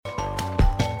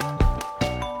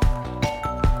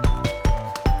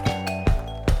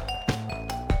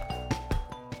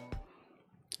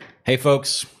Hey,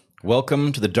 folks.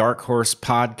 Welcome to the DarkHorse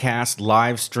podcast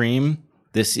live stream.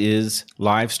 This is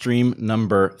live stream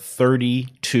number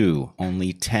 32.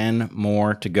 Only 10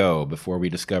 more to go before we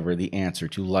discover the answer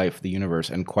to life, the universe,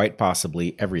 and quite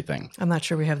possibly everything. I'm not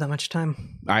sure we have that much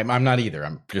time. I'm not either.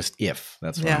 I'm just if.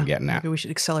 That's what I'm getting at. Maybe we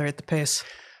should accelerate the pace.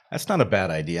 That's not a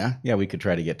bad idea. Yeah, we could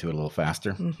try to get to it a little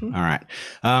faster. Mm-hmm. All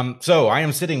right. So I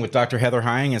am sitting with Dr. Heather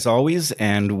Hying, as always,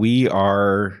 and we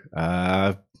are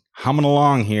humming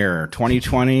along here.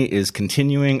 2020 is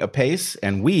continuing apace,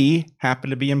 and we happen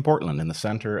to be in Portland, in the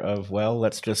center of, well,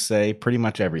 let's just say pretty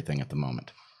much everything at the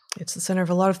moment. It's the center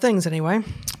of a lot of things, anyway.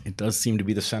 It does seem to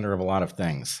be the center of a lot of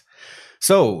things.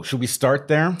 So, should we start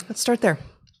there? Let's start there.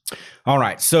 All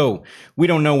right. So we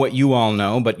don't know what you all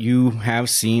know, but you have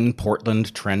seen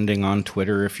Portland trending on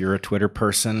Twitter if you're a Twitter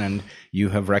person, and you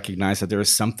have recognized that there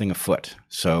is something afoot.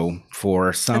 So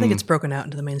for some... I think it's broken out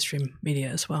into the mainstream media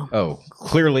as well. Oh,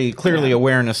 clearly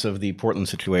awareness of the Portland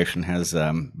situation has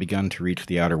begun to reach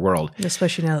the outer world.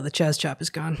 Especially now that the Chaz Chop is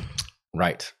gone.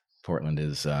 Right. Portland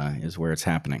is where it's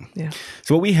happening. Yeah.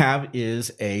 So what we have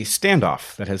is a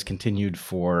standoff that has continued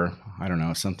for, I don't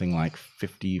know, something like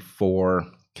 54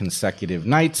 consecutive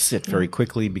nights. It very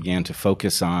quickly began to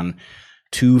focus on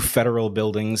two federal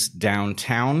buildings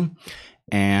downtown.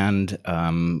 And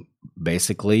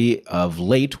basically, of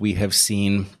late, we have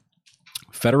seen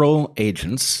federal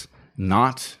agents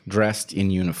not dressed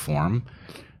in uniform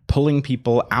pulling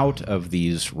people out of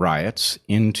these riots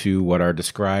into what are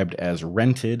described as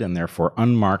rented and therefore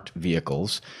unmarked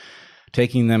vehicles,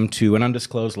 taking them to an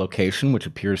undisclosed location, which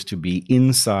appears to be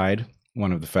inside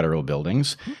one of the federal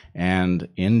buildings. And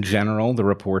in general, the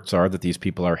reports are that these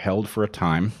people are held for a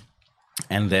time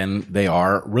and then they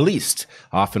are released,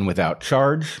 often without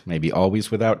charge, maybe always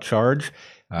without charge.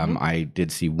 I did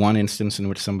see one instance in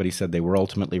which somebody said they were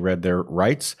ultimately read their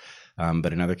rights,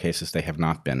 but in other cases they have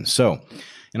not been. So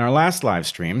in our last live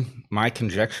stream, my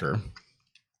conjecture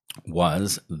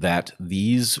was that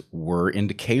these were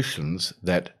indications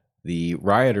that the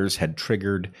rioters had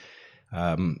triggered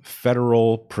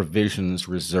federal provisions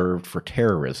reserved for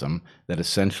terrorism that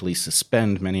essentially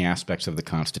suspend many aspects of the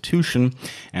Constitution,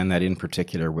 and that in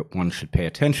particular one should pay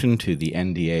attention to the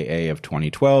NDAA of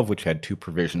 2012, which had two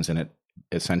provisions in it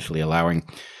essentially allowing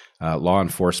law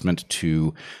enforcement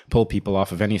to pull people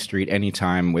off of any street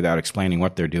anytime without explaining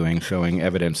what they're doing, showing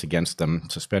evidence against them,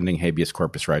 suspending habeas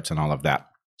corpus rights, and all of that.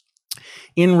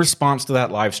 In response to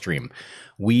that live stream,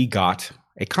 we got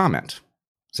a comment.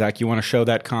 Zach, you want to show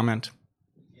that comment?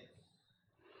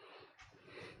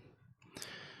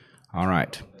 All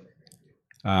right.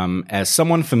 As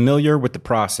someone familiar with the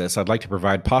process, I'd like to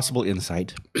provide possible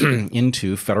insight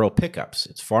into federal pickups.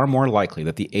 It's far more likely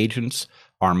that the agents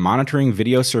are monitoring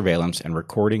video surveillance and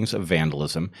recordings of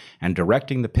vandalism and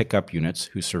directing the pickup units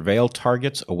who surveil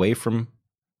targets away from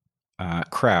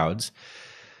crowds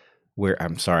where,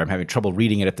 I'm sorry, I'm having trouble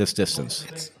reading it at this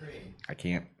distance. I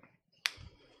can't.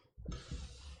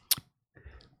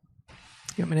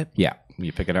 You want me to? Yeah. Will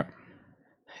you pick it up?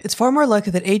 It's far more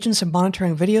likely that agents are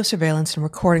monitoring video surveillance and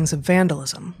recordings of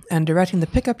vandalism and directing the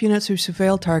pickup units who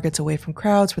surveil targets away from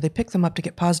crowds where they pick them up to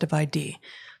get positive ID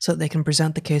so that they can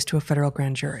present the case to a federal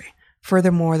grand jury.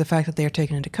 Furthermore, the fact that they are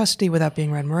taken into custody without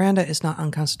being read Miranda is not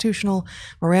unconstitutional.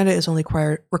 Miranda is only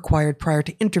required prior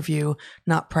to interview,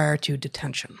 not prior to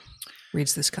detention,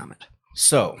 reads this comment.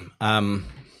 So,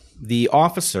 the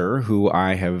officer who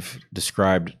I have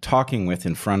described talking with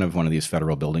in front of one of these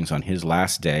federal buildings on his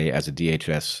last day as a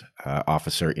DHS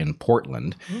officer in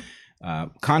Portland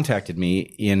contacted me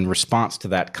in response to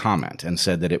that comment and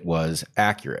said that it was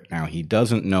accurate. Now, he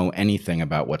doesn't know anything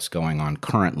about what's going on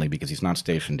currently because he's not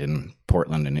stationed in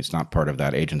Portland and he's not part of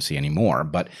that agency anymore.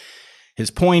 But his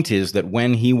point is that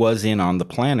when he was in on the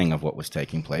planning of what was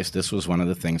taking place, this was one of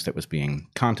the things that was being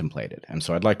contemplated. And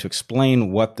so I'd like to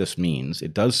explain what this means.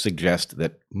 It does suggest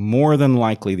that more than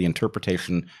likely the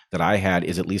interpretation that I had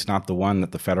is at least not the one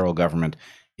that the federal government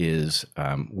is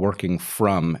working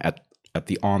from at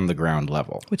the on-the-ground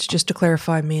level. Which, just to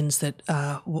clarify, means that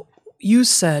you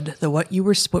said that what we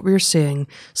were seeing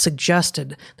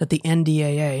suggested that the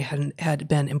NDAA had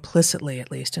been implicitly,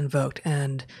 at least, invoked,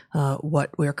 and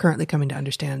what we are currently coming to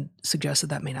understand suggests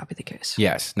that may not be the case.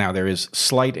 Yes. Now, there is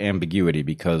slight ambiguity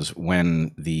because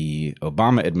when the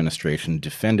Obama administration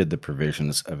defended the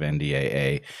provisions of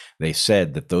NDAA, they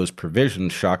said that those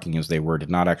provisions, shocking as they were, did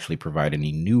not actually provide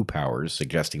any new powers,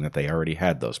 suggesting that they already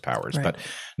had those powers. Right. But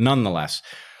nonetheless,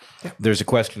 there's a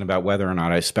question about whether or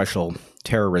not a special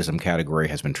terrorism category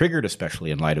has been triggered, especially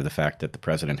in light of the fact that the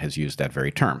president has used that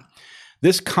very term.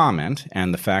 This comment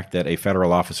and the fact that a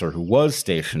federal officer who was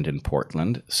stationed in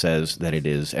Portland says that it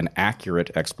is an accurate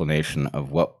explanation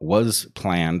of what was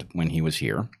planned when he was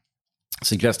here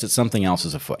suggests that something else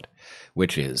is afoot,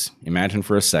 which is, imagine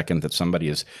for a second that somebody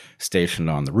is stationed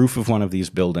on the roof of one of these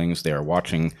buildings. They are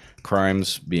watching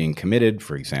crimes being committed,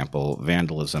 for example,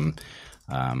 vandalism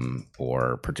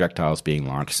or projectiles being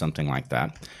launched, something like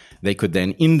that. They could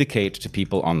then indicate to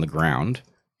people on the ground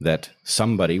that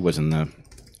somebody was in the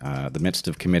midst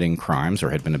of committing crimes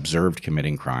or had been observed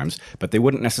committing crimes, but they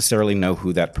wouldn't necessarily know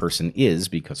who that person is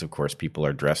because, of course, people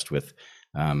are dressed with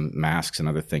masks and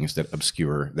other things that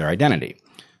obscure their identity.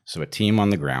 So a team on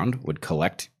the ground would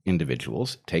collect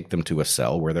individuals, take them to a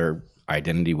cell where their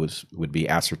identity would be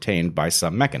ascertained by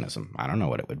some mechanism. I don't know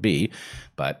what it would be,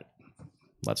 but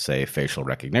let's say facial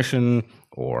recognition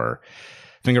or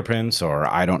fingerprints, or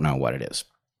I don't know what it is.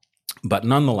 But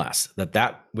nonetheless,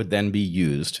 that would then be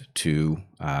used to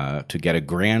get a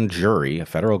grand jury, a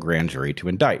federal grand jury, to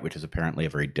indict, which is apparently a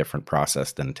very different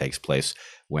process than takes place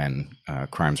when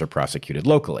crimes are prosecuted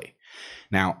locally.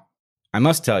 Now, I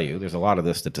must tell you, there's a lot of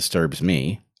this that disturbs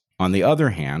me. On the other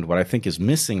hand, what I think is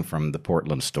missing from the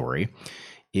Portland story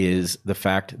is the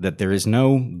fact that there is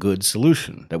no good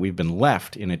solution, that we've been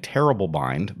left in a terrible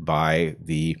bind by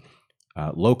the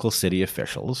local city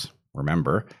officials.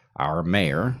 Remember, our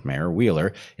mayor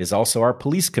Wheeler, is also our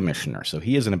police commissioner. So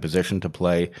he is in a position to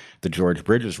play the George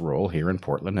Bridges role here in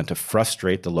Portland and to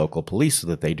frustrate the local police so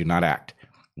that they do not act.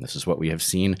 And this is what we have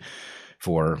seen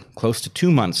for close to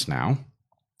 2 months now,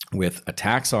 with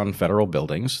attacks on federal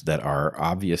buildings that are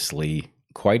obviously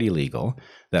quite illegal,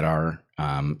 that are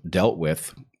dealt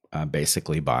with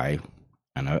basically by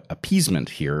an appeasement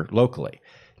here locally.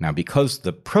 Now, because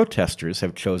the protesters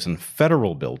have chosen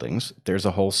federal buildings, there's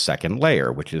a whole second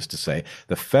layer, which is to say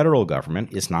the federal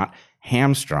government is not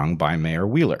hamstrung by Mayor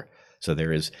Wheeler. So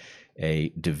there is a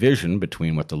division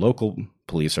between what the local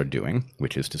police are doing,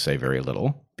 which is to say very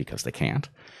little, because they can't,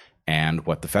 and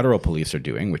what the federal police are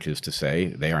doing, which is to say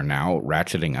they are now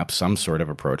ratcheting up some sort of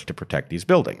approach to protect these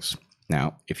buildings.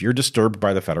 Now, if you're disturbed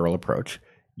by the federal approach,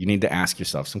 you need to ask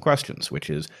yourself some questions,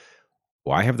 which is,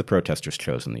 why have the protesters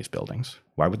chosen these buildings?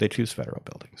 Why would they choose federal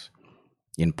buildings?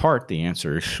 In part, the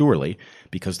answer is surely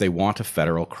because they want a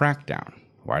federal crackdown.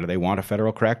 Why do they want a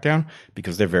federal crackdown?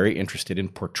 Because they're very interested in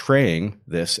portraying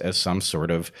this as some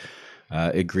sort of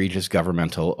egregious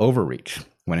governmental overreach,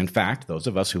 when in fact, those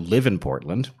of us who live in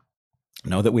Portland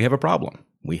know that we have a problem.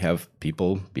 We have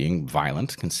people being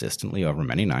violent consistently over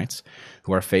many nights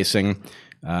who are facing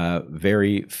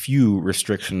very few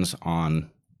restrictions on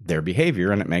their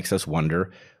behavior, and it makes us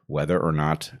wonder whether or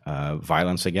not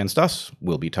violence against us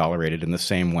will be tolerated in the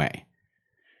same way.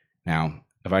 Now,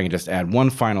 if I can just add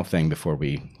one final thing before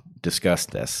we discuss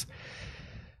this,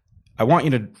 I want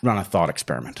you to run a thought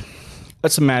experiment.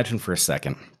 Let's imagine for a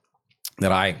second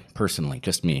that I personally,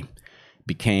 just me,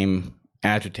 became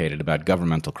agitated about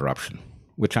governmental corruption,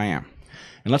 which I am.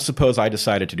 And let's suppose I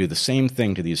decided to do the same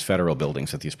thing to these federal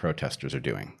buildings that these protesters are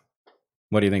doing.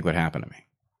 What do you think would happen to me?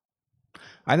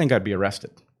 I think I'd be arrested.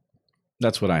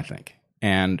 That's what I think.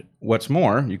 And what's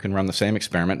more, you can run the same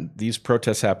experiment. These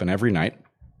protests happen every night.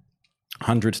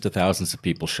 Hundreds to thousands of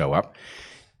people show up.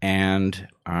 And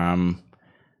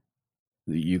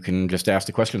you can just ask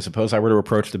the question, suppose I were to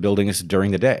approach the buildings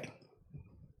during the day.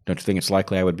 Don't you think it's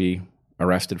likely I would be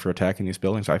arrested for attacking these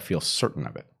buildings? I feel certain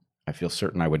of it. I feel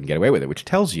certain I wouldn't get away with it, which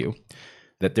tells you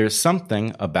that there's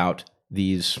something about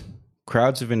these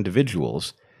crowds of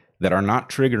individuals that are not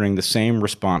triggering the same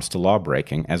response to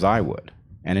lawbreaking as I would.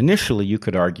 And initially, you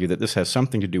could argue that this has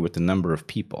something to do with the number of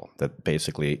people, that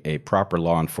basically a proper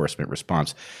law enforcement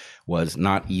response was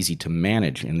not easy to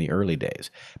manage in the early days.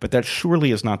 But that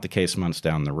surely is not the case months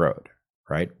down the road,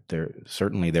 right?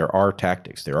 There are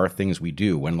tactics. There are things we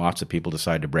do when lots of people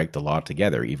decide to break the law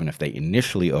together, even if they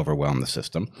initially overwhelm the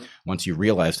system. Once you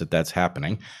realize that that's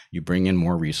happening, you bring in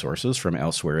more resources from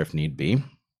elsewhere if need be.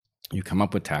 You come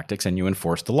up with tactics and you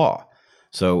enforce the law.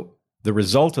 So the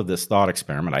result of this thought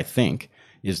experiment, I think,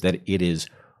 is that it is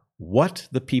what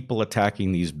the people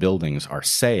attacking these buildings are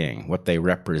saying, what they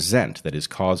represent, that is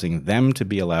causing them to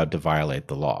be allowed to violate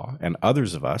the law. And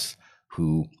others of us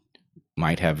who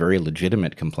might have very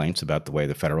legitimate complaints about the way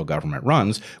the federal government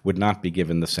runs would not be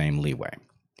given the same leeway.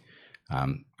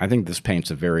 I think this paints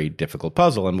a very difficult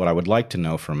puzzle. And what I would like to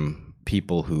know from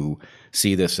people who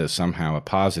see this as somehow a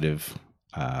positive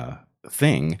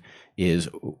thing is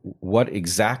what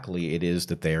exactly it is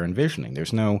that they are envisioning.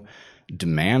 There's no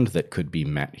demand that could be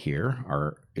met here.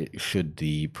 Or should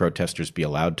the protesters be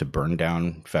allowed to burn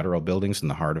down federal buildings in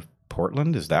the heart of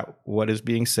Portland? Is that what is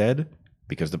being said?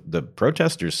 Because the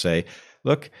protesters say,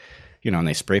 look, and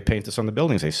they spray paint this on the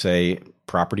buildings. They say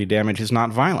property damage is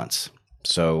not violence.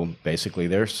 So basically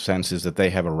their sense is that they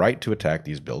have a right to attack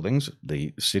these buildings.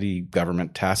 The city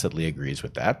government tacitly agrees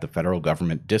with that. The federal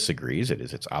government disagrees. It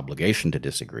is its obligation to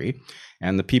disagree.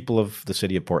 And the people of the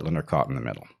city of Portland are caught in the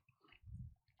middle.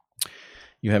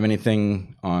 You have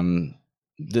anything on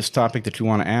this topic that you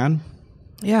want to add?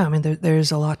 Yeah, I mean,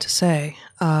 there's a lot to say.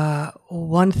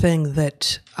 One thing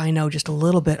that I know just a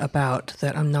little bit about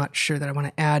that I'm not sure that I want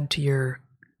to add to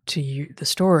the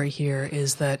story here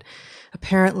is that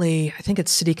apparently, I think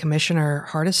it's City Commissioner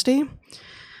Hardesty,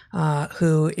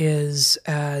 who is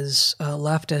as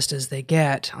leftist as they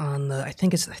get on the. I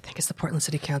think it's the Portland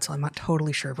City Council. I'm not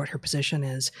totally sure of what her position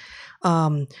is.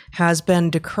 Has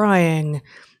been decrying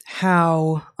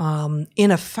how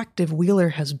ineffective Wheeler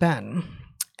has been.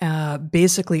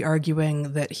 Basically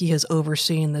arguing that he has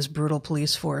overseen this brutal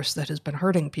police force that has been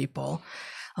hurting people,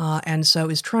 and so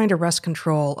is trying to wrest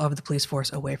control of the police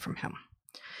force away from him.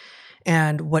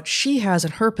 And what she has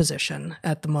in her position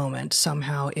at the moment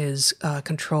somehow is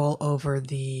control over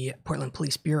the Portland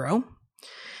Police Bureau.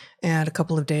 And a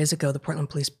couple of days ago, the Portland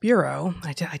Police Bureau,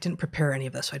 I didn't prepare any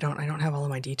of this, so I don't have all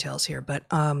of my details here, but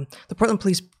the Portland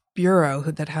Police Bureau,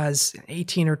 that has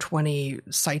 18 or 20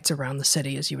 sites around the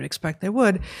city, as you would expect they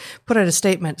would, put out a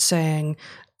statement saying,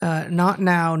 not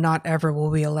now, not ever will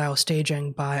we allow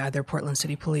staging by either Portland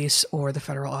City Police or the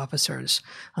federal officers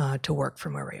to work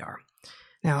from where we are.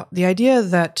 Now, the idea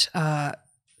that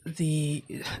the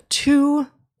two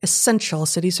essential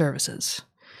city services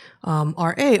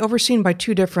are overseen by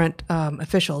two different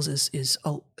officials is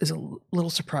a little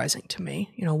surprising to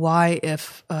me. Why,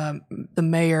 if the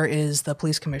mayor is the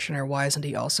police commissioner, why isn't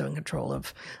he also in control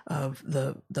of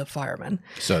the firemen?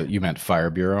 So you meant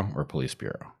Fire Bureau or Police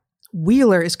Bureau?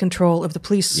 Wheeler is control of the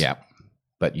police. Yeah,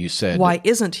 but you said why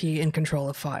isn't he in control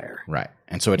of fire? Right,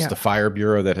 and so it's the Fire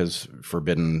Bureau that has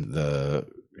forbidden the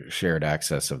shared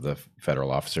access of the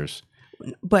federal officers.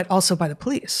 But also by the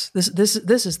police. This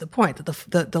is the point,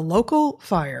 that the local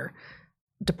fire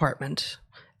department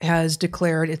has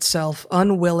declared itself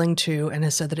unwilling to, and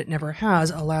has said that it never has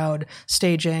allowed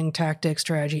staging, tactics,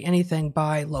 strategy, anything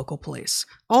by local police.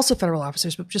 Also federal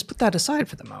officers, but just put that aside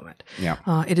for the moment. Yeah.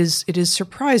 It is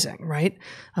surprising, right,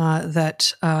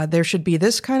 that there should be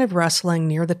this kind of wrestling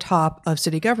near the top of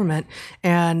city government,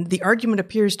 and the argument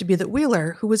appears to be that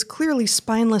Wheeler, who is clearly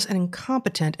spineless and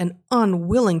incompetent and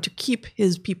unwilling to keep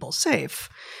his people safe,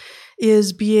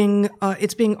 is being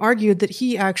argued that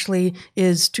he actually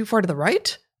is too far to the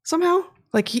right somehow.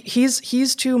 Like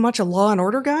he's too much a law and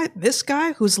order guy. This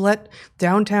guy who's let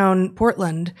downtown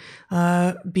Portland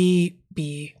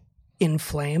be in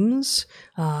flames,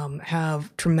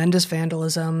 have tremendous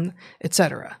vandalism,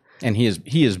 etc. And he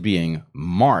is being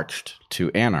marched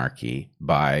to anarchy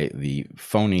by the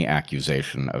phony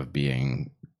accusation of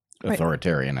being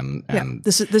authoritarian. And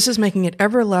this is making it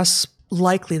ever less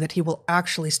likely that he will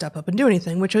actually step up and do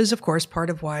anything, which is, of course, part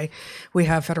of why we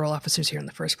have federal officers here in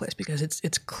the first place, because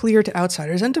it's clear to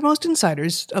outsiders and to most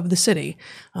insiders of the city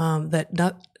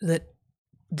that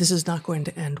this is not going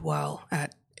to end well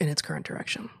in its current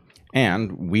direction.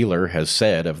 And Wheeler has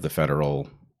said of the federal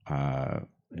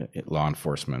law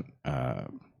enforcement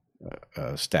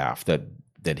staff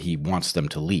that he wants them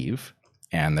to leave,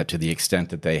 and that to the extent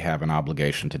that they have an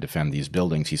obligation to defend these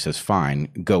buildings, he says, fine,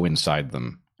 go inside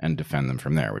them and defend them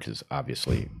from there, which is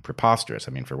obviously preposterous.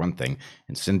 I mean, for one thing,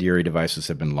 incendiary devices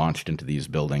have been launched into these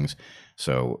buildings.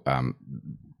 So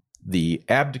the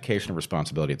abdication of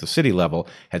responsibility at the city level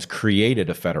has created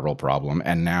a federal problem,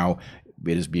 and now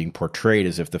it is being portrayed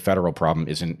as if the federal problem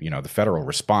isn't, the federal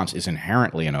response is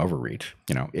inherently an overreach.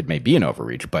 It may be an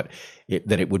overreach, but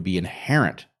that it would be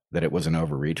inherent that it was an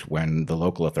overreach when the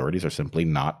local authorities are simply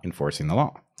not enforcing the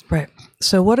law. Right.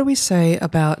 So what do we say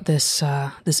about this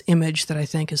image that I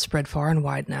think is spread far and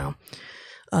wide now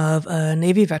of a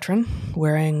Navy veteran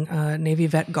wearing Navy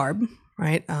vet garb,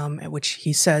 right? Which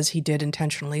he says he did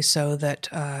intentionally so that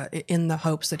in the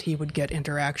hopes that he would get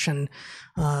interaction,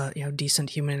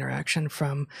 decent human interaction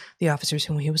from the officers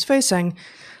whom he was facing,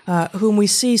 whom we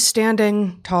see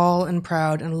standing tall and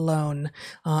proud and alone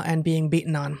and being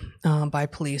beaten on by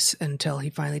police until he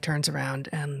finally turns around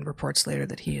and reports later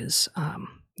that he is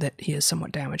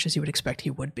somewhat damaged, as you would expect he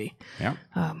would be. Yeah.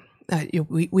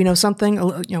 We know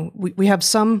something. We have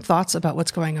some thoughts about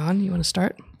what's going on. You want to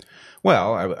start?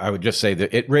 Well, I would just say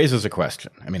that it raises a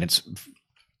question. I mean, it's,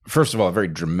 first of all, a very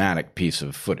dramatic piece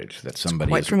of footage that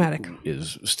somebody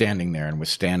is standing there and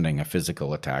withstanding a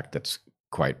physical attack that's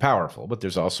quite powerful. But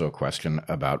there's also a question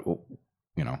about,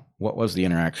 what was the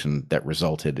interaction that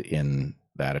resulted in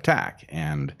that attack?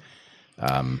 And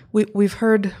we've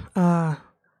heard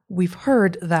we've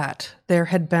heard that there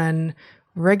had been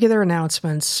regular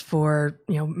announcements for,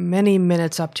 many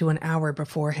minutes up to an hour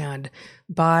beforehand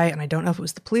by, and I don't know if it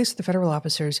was the police or the federal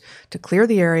officers, to clear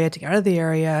the area, to get out of the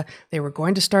area. They were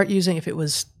going to start using,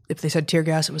 if they said tear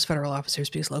gas, it was federal officers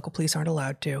because local police aren't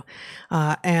allowed to.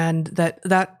 And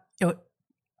that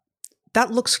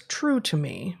looks true to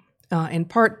me. In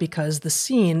part because the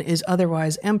scene is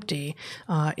otherwise empty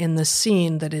in the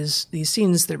scene that is these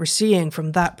scenes that we're seeing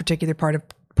from that particular part of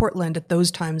Portland at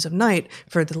those times of night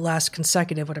for the last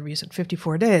consecutive, whatever you said,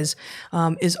 54 days,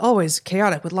 is always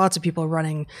chaotic with lots of people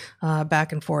running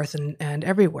back and forth and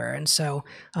everywhere. And so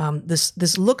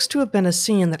this looks to have been a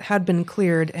scene that had been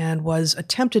cleared and was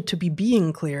attempted to be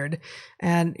being cleared.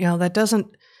 And,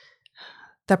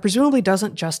 that presumably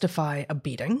doesn't justify a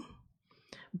beating.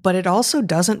 But it also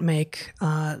doesn't make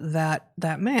that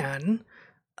man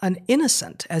an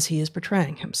innocent as he is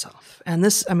portraying himself. And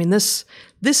this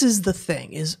is the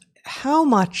thing, is how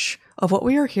much of what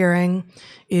we are hearing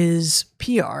is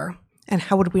PR and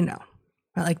how would we know?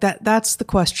 Like that's the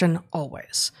question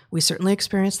always. We certainly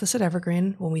experienced this at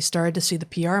Evergreen when we started to see the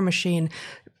PR machine,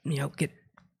 get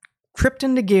tripped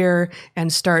into gear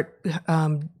and start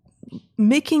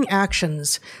making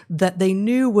actions that they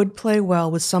knew would play well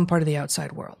with some part of the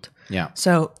outside world. Yeah.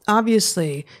 So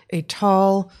obviously a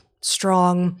tall,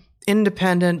 strong,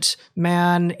 independent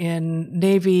man in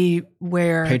Navy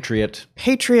wear.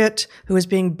 Patriot who is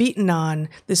being beaten on.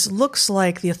 This looks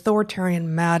like the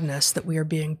authoritarian madness that we are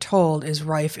being told is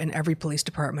rife in every police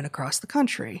department across the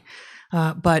country.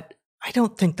 But I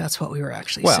don't think that's what we were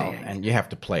actually seeing. Well, and you have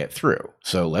to play it through.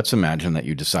 So let's imagine that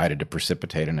you decided to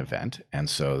precipitate an event, and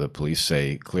so the police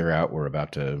say, clear out, we're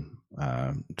about to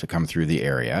come through the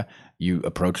area. You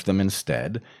approach them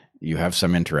instead. You have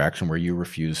some interaction where you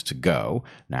refuse to go.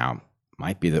 Now,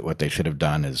 might be that what they should have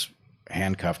done is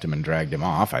handcuffed him and dragged him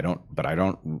off.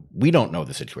 We don't know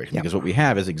the situation because what we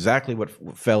have is exactly what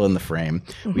fell in the frame.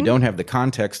 Mm-hmm. We don't have the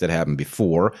context that happened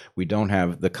before. We don't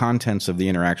have the contents of the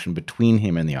interaction between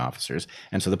him and the officers.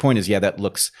 And so the point is, that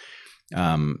looks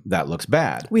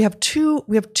bad. We have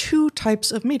two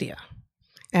types of media.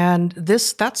 And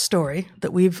that story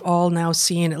that we've all now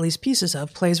seen at least pieces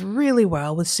of plays really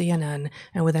well with CNN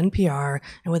and with NPR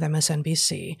and with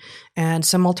MSNBC. And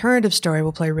some alternative story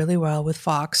will play really well with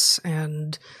Fox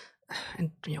and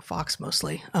Fox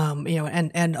mostly,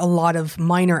 and a lot of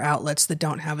minor outlets that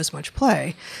don't have as much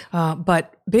play.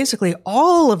 But basically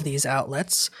all of these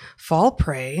outlets fall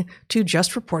prey to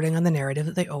just reporting on the narrative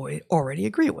that they already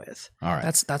agree with. All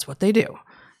right. That's what they do.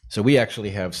 So we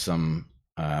actually have some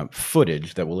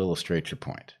footage that will illustrate your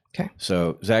point. Okay.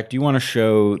 So Zach, do you want to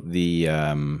show the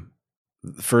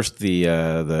first the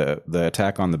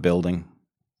attack on the building?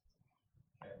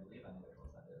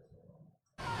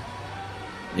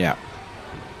 Yeah.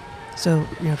 So,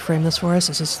 frame this for us.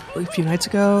 Is this a few nights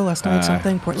ago, last night,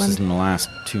 something, Portland? This is in the last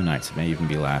 2 nights. It may even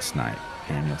be last night.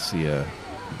 And you'll see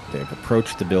they've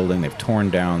approached the building. They've torn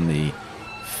down the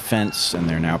fence, and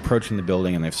they're now approaching the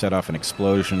building, and they've set off an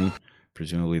explosion.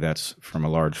 Presumably that's from a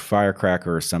large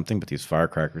firecracker or something, but these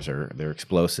firecrackers they're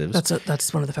explosives.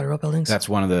 That's one of the federal buildings? That's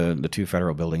one of the 2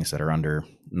 federal buildings that are under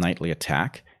nightly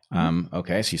attack. Mm-hmm.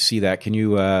 Okay, so you see that. Can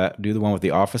you do the one with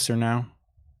the officer now?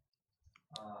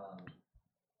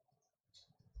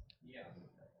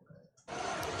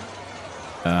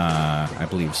 I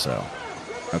believe so.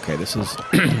 Okay, this is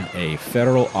a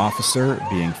federal officer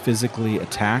being physically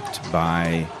attacked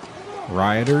by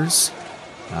rioters.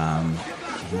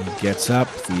 He gets up,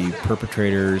 the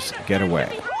perpetrators get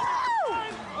away.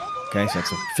 Okay, so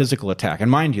that's a physical attack. And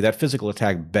mind you, that physical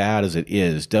attack, bad as it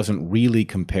is, doesn't really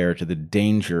compare to the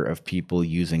danger of people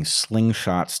using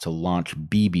slingshots to launch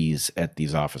BBs at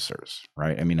these officers,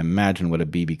 right? I mean, imagine what a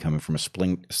BB coming from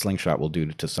a slingshot will do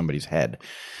to somebody's head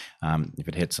if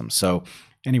it hits them. So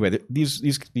anyway,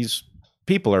 these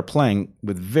people are playing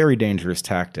with very dangerous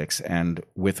tactics and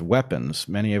with weapons,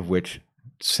 many of which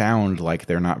sound like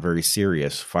they're not very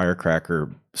serious,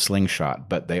 firecracker, slingshot,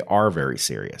 but they are very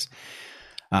serious.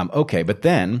 Okay, but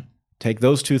then take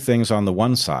those 2 things on the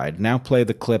one side. Now play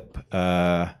the clip,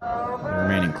 the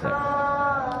remaining clip.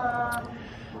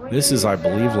 This is, I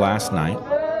believe, last night.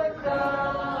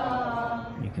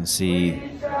 You can see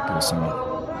there's some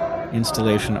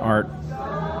installation art.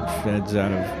 Fed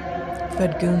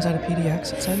goons out of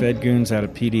PDX, it said. Fed goons out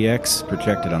of PDX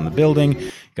projected on the building.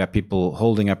 Got people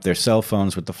holding up their cell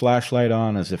phones with the flashlight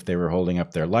on as if they were holding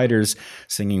up their lighters,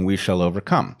 singing "We Shall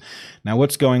Overcome." Now,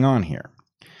 what's going on here?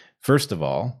 First of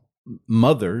all,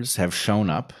 mothers have shown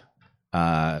up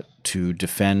to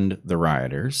defend the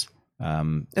rioters.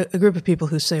 A group of people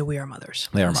who say we are mothers.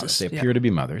 They are mothers. They appear to be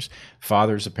mothers.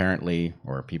 Fathers apparently,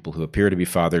 or people who appear to be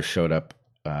fathers, showed up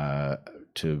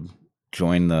to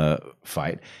join the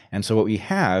fight. And so what we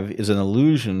have is an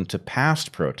allusion to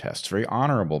past protests, very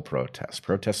honorable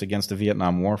protests against the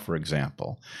Vietnam War, for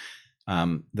example,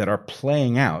 that are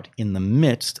playing out in the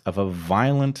midst of a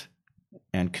violent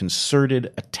and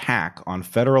concerted attack on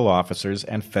federal officers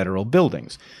and federal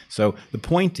buildings. So the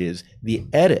point is, the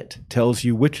edit tells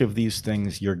you which of these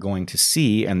things you're going to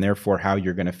see and therefore how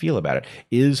you're going to feel about it.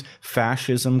 Is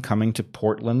fascism coming to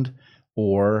Portland,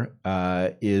 or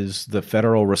is the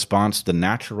federal response the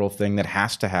natural thing that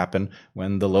has to happen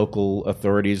when the local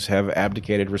authorities have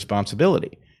abdicated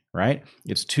responsibility? Right?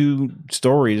 It's two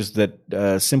stories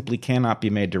that simply cannot be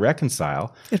made to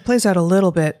reconcile. It plays out a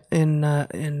little bit in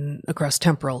across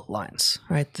temporal lines,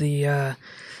 right? The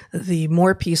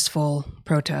more peaceful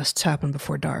protests happen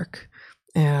before dark,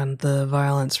 and the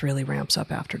violence really ramps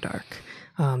up after dark.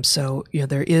 So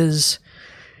there is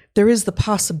the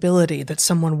possibility that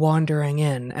someone wandering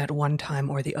in at one time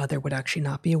or the other would actually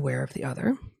not be aware of the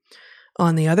other.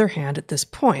 On the other hand, at this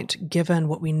point, given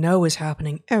what we know is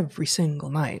happening every single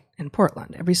night in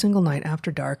Portland, every single night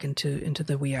after dark into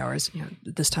the wee hours,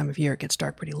 this time of year it gets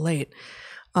dark pretty late.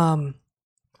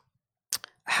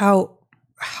 How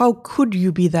could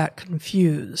you be that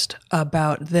confused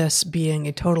about this being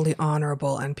a totally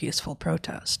honorable and peaceful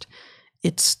protest?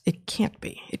 It can't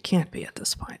be. It can't be at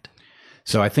this point.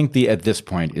 So I think the at this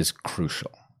point is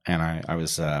crucial. And I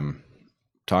was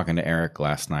talking to Eric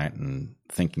last night and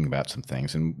thinking about some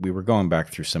things, and we were going back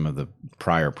through some of the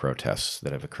prior protests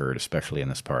that have occurred, especially in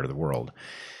this part of the world.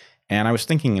 And I was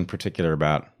thinking in particular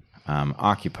about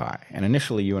Occupy. And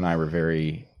initially you and I were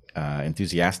very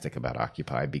enthusiastic about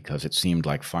Occupy because it seemed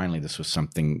like finally this was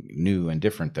something new and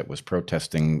different that was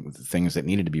protesting things that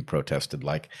needed to be protested,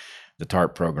 like the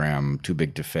TARP program, Too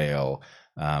Big to Fail,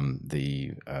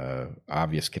 the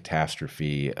obvious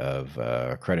catastrophe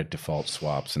of credit default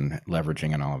swaps and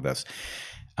leveraging and all of this.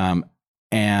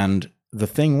 And the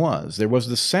thing was, there was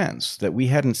the sense that we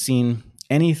hadn't seen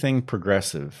anything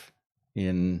progressive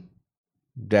in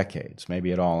decades,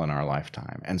 maybe at all in our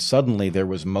lifetime. And suddenly there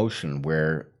was motion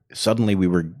where suddenly we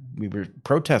were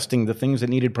protesting the things that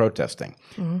needed protesting.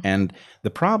 Mm-hmm. And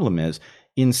the problem is,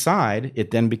 inside,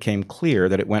 it then became clear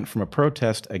that it went from a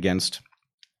protest against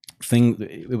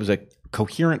it was a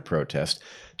coherent protest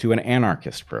to an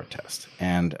anarchist protest.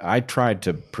 And I tried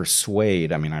to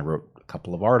persuade, I wrote a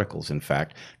couple of articles, in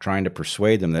fact, trying to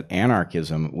persuade them that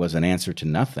anarchism was an answer to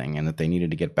nothing and that they needed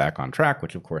to get back on track,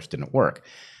 which of course didn't work.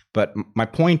 But my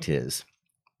point is,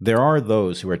 there are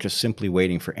those who are just simply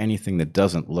waiting for anything that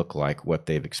doesn't look like what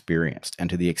they've experienced. And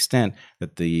to the extent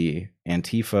that the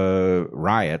Antifa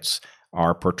riots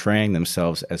are portraying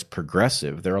themselves as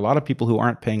progressive, there are a lot of people who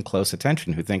aren't paying close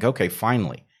attention, who think, okay,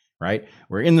 finally, right?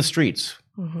 We're in the streets,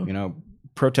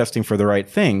 protesting for the right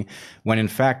thing, when in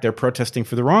fact they're protesting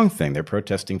for the wrong thing. They're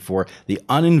protesting for the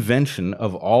uninvention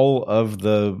of all of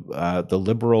the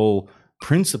liberal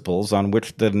principles on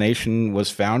which the nation was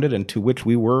founded and to which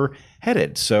we were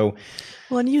headed. So,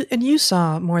 well, and you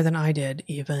saw more than I did,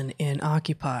 even in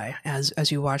Occupy,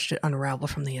 as you watched it unravel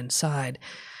from the inside,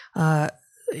 a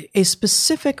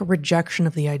specific rejection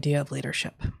of the idea of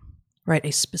leadership, right?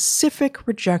 A specific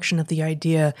rejection of the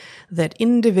idea that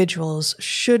individuals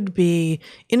should be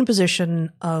in position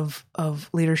of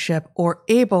leadership or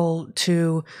able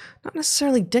to not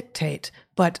necessarily dictate,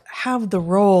 but have the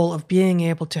role of being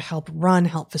able to help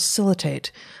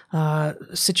facilitate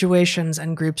situations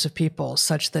and groups of people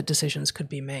such that decisions could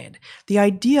be made. The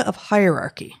idea of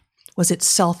hierarchy was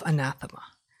itself anathema,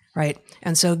 right?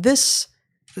 And so this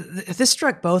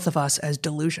struck both of us as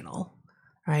delusional,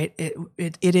 right?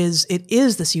 It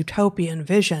is this utopian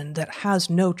vision that has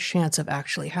no chance of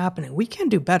actually happening. We can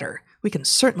do better. We can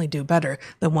certainly do better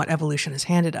than what evolution has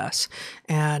handed us.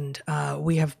 And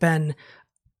we have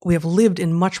lived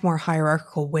in much more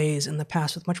hierarchical ways in the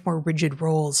past with much more rigid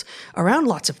roles around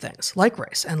lots of things like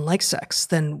race and like sex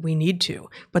than we need to.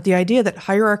 But the idea that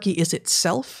hierarchy is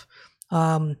itself we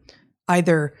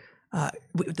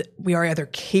are either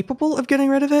capable of getting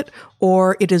rid of it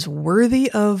or it is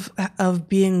worthy of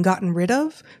being gotten rid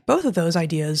of. Both of those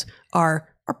ideas are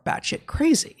batshit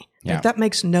crazy. Yeah. Like, that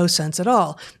makes no sense at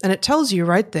all. And it tells you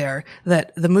right there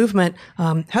that the movement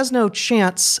has no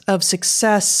chance of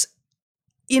success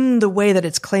in the way that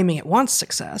it's claiming it wants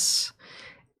success.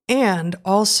 And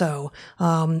also,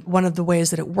 one of the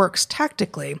ways that it works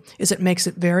tactically is it makes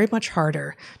it very much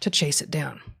harder to chase it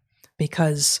down.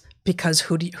 Because because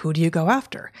who do you go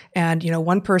after? And,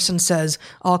 one person says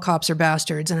all cops are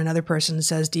bastards, and another person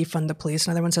says defund the police.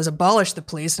 Another one says abolish the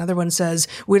police. Another one says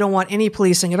we don't want any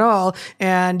policing at all.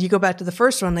 And you go back to the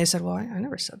first one, they said, well, I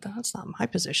never said that. That's not my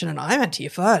position. And I'm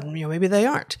Antifa, and, maybe they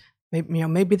aren't.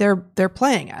 Maybe they're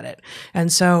playing at it.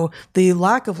 And so the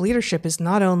lack of leadership is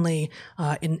not only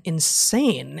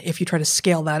insane if you try to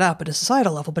scale that up at a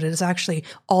societal level, but it is actually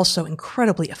also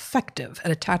incredibly effective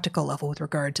at a tactical level with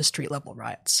regard to street level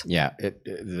riots. Yeah,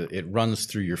 it runs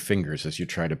through your fingers as you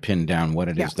try to pin down what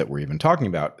it is that we're even talking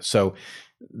about. So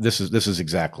this is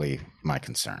exactly my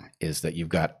concern, is that you've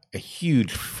got a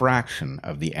huge fraction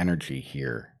of the energy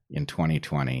here in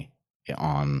 2020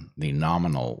 on the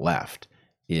nominal left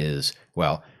is,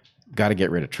 well, got to get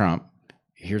rid of Trump.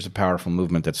 Here's a powerful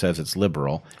movement that says it's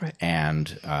liberal. Right.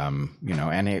 And,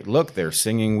 and hey, look, they're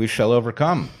singing We Shall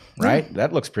Overcome, right? Yeah.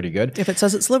 That looks pretty good. If it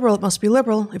says it's liberal, it must be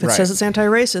liberal. If it says it's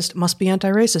anti-racist, it must be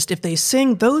anti-racist. If they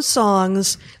sing those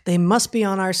songs, they must be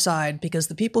on our side because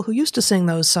the people who used to sing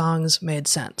those songs made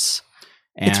sense.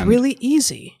 And it's really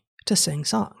easy to sing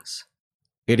songs.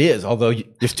 It is, although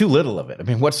there's too little of it. I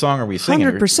mean, what song are we singing?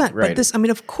 100%. Right. But this,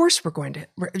 of course we're going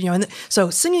to, so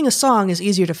singing a song is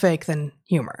easier to fake than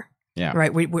humor. Yeah.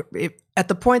 Right. At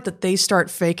the point that they start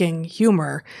faking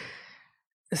humor,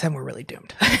 then we're really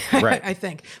doomed. Right. I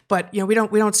think. But, we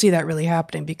don't see that really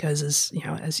happening because as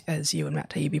you and Matt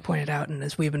Taibbi pointed out, and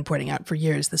as we've been pointing out for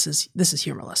years, this is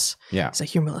humorless. Yeah. It's a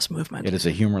humorless movement. It is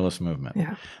a humorless movement.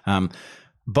 Yeah.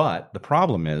 But the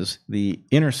problem is the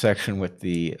intersection with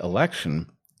the election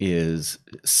is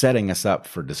setting us up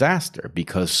for disaster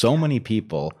because so many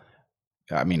people,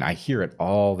 I hear it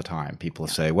all the time. People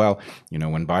say, well,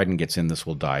 when Biden gets in, this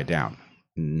will die down.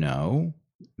 No,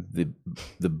 the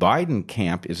Biden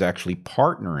camp is actually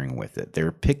partnering with it.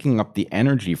 They're picking up the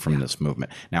energy from this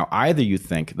movement. Now, either you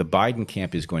think the Biden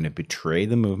camp is going to betray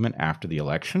the movement after the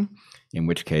election, in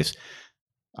which case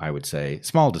I would say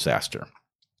small disaster.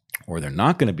 Or they're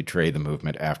not going to betray the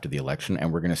movement after the election,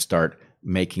 and we're going to start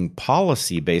making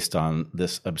policy based on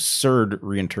this absurd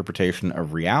reinterpretation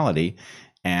of reality,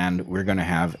 and we're going to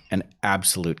have an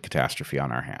absolute catastrophe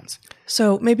on our hands.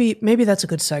 So maybe that's a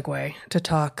good segue to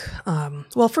talk,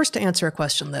 first to answer a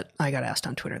question that I got asked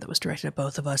on Twitter that was directed at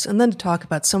both of us, and then to talk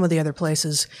about some of the other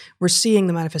places we're seeing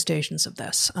the manifestations of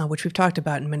this, which we've talked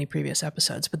about in many previous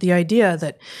episodes. But the idea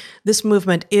that this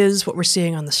movement is what we're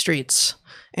seeing on the streets,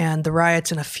 and the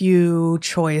riots in a few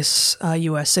choice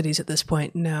U.S. cities at this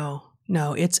point, no,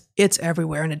 it's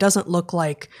everywhere. And it doesn't look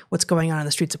like what's going on in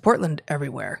the streets of Portland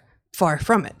everywhere. Far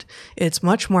from it. It's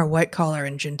much more white collar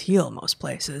and genteel most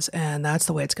places. And that's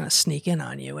the way it's going to sneak in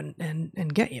on you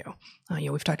and get you.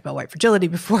 We've talked about white fragility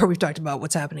before. We've talked about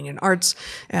what's happening in arts.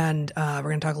 And we're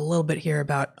going to talk a little bit here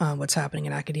about what's happening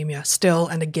in academia still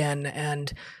and again.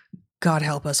 And God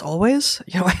help us always.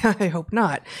 I hope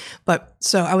not. But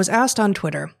so I was asked on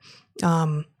Twitter,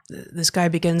 this guy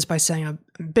begins by saying, I'm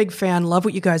a big fan, love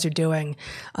what you guys are doing.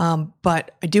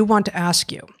 But I do want to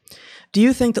ask you, do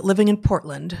you think that living in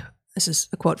Portland, this is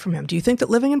a quote from him, do you think that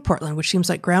living in Portland, which seems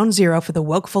like ground zero for the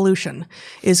woke-volution,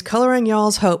 is coloring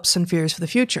y'all's hopes and fears for the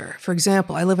future? For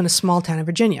example, I live in a small town in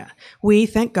Virginia. We,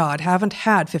 thank God, haven't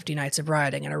had 50 nights of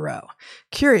rioting in a row.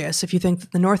 Curious if you think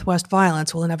that the Northwest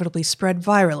violence will inevitably spread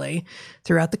virally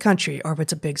throughout the country, or if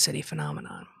it's a big city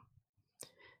phenomenon.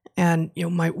 And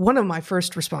one of my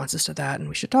first responses to that, and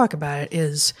we should talk about it,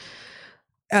 is,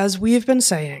 as we've been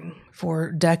saying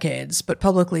for decades, but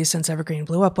publicly since Evergreen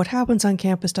blew up, what happens on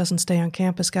campus doesn't stay on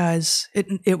campus, guys.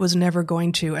 It was never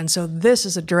going to. And so this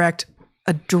is a direct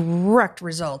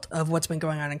result of what's been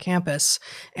going on campus.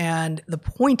 And the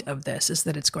point of this is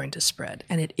that it's going to spread,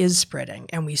 and it is spreading.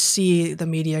 And we see the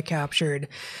media captured,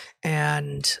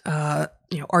 and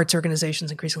arts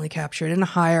organizations increasingly captured, in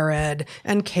higher ed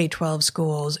and K-12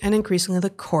 schools, and increasingly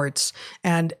the courts.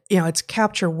 And it's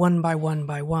capture one by one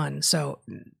by one. So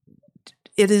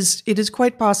it is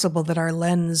quite possible that our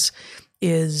lens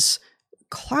is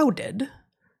clouded,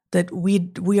 that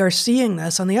we are seeing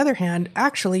this. On the other hand,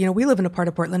 actually, we live in a part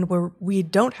of Portland where we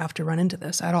don't have to run into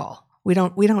this at all. We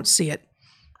don't see it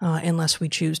unless we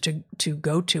choose to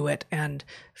go to it and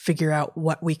figure out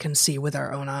what we can see with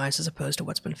our own eyes, as opposed to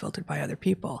what's been filtered by other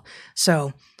people.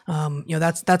 So,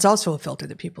 that's also a filter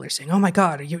that people are seeing. Oh my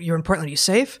God, you're in Portland. Are you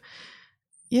safe?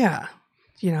 Yeah.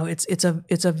 It's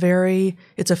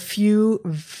a few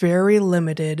very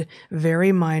limited,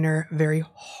 very minor, very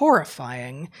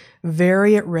horrifying,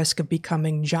 very at risk of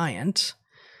becoming giant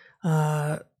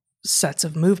sets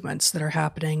of movements that are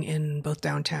happening in both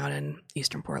downtown and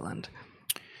eastern Portland.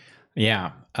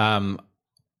 Yeah.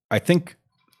 I think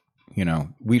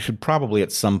we should probably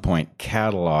at some point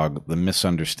catalog the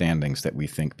misunderstandings that we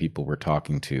think people we're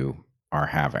talking to are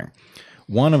having.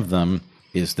 One of them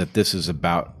is that this is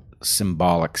about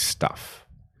symbolic stuff.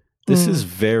 This is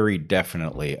very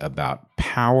definitely about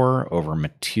power over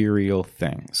material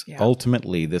things. Yeah.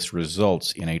 Ultimately, this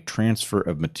results in a transfer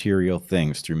of material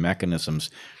things through mechanisms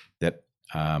that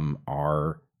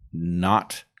are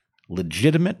not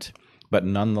legitimate, but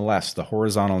nonetheless, the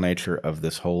horizontal nature of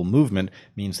this whole movement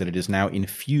means that it is now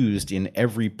infused in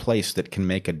every place that can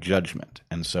make a judgment.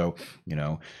 And so,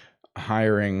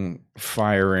 hiring,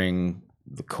 firing,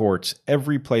 the courts,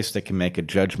 every place that can make a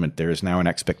judgment, there is now an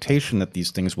expectation that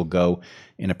these things will go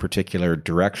in a particular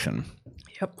direction.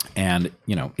 Yep. And,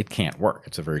 it can't work.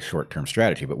 It's a very short-term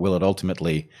strategy. But will it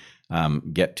ultimately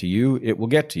get to you? It will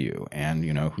get to you. And,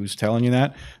 who's telling you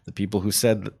that? The people who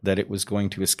said that it was going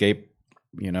to escape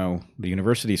the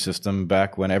university system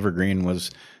back when Evergreen was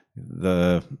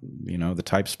the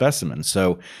type specimen.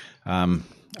 So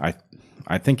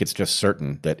I think it's just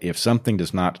certain that if something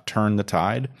does not turn the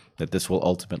tide, that this will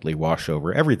ultimately wash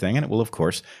over everything. And it will, of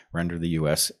course, render the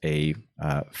U.S. a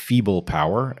feeble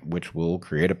power, which will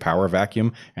create a power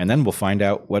vacuum. And then we'll find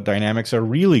out what dynamics are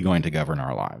really going to govern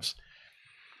our lives.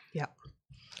 Yeah.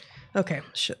 Okay.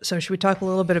 So should we talk a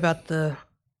little bit about the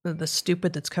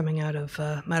stupid that's coming out of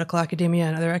medical academia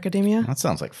and other academia? That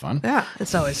sounds like fun. Yeah,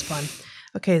 it's always fun.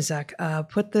 Okay, Zach,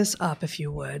 put this up if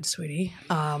you would, sweetie.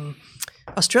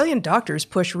 Australian doctors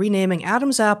push renaming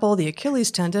Adam's apple the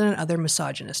Achilles tendon and other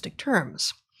misogynistic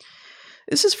terms.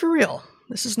 This is for real.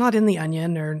 This is not in The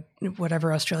Onion or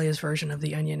whatever Australia's version of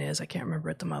The Onion is. I can't remember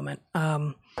at the moment.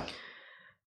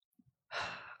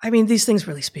 These things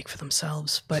really speak for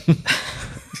themselves, but...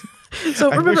 So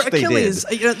remember Achilles,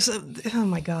 oh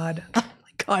my God.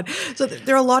 So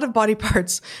there are a lot of body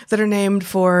parts that are named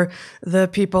for the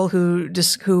people who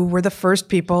were the first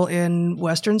people in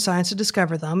Western science to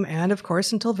discover them. And of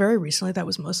course, until very recently, that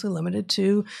was mostly limited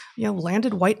to,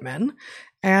 landed white men.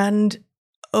 And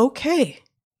okay,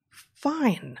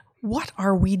 fine. What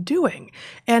are we doing?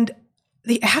 And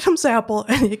the Adam's apple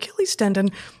and the Achilles tendon,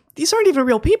 these aren't even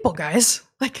real people, guys.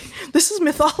 This is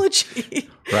mythology.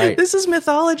 Right. This is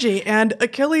mythology. And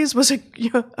Achilles was a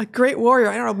great warrior.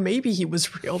 I don't know, maybe he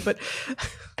was real, but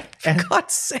for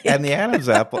God's sake. And the Adam's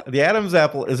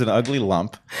apple is an ugly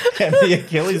lump. And the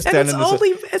Achilles tendon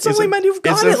it's only men who've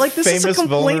got it. This is a complaint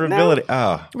vulnerability.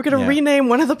 Now. We're going to rename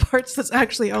one of the parts that's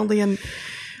actually only in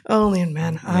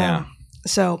men.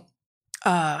 So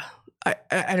I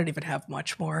don't even have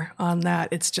much more on that.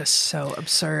 It's just so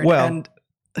absurd. Well,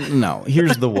 no,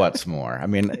 here's the what's more.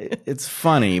 It's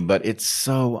funny, but it's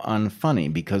so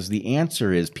unfunny because the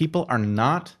answer is people are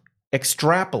not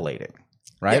extrapolating,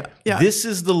 right? Yeah. This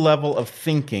is the level of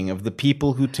thinking of the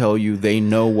people who tell you they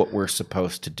know what we're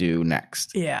supposed to do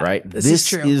next. Yeah. Right?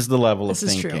 This is the level of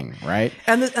thinking, right?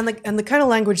 And the kind of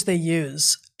language they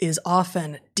use is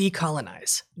often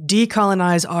decolonize.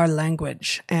 Decolonize our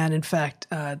language. And in fact,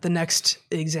 the next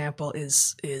example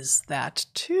is that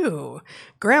too.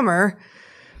 Grammar.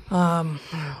 Oh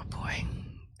boy.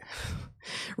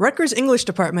 Rutgers English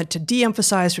department to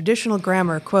de-emphasize traditional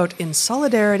grammar, quote, in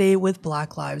solidarity with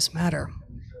Black Lives Matter.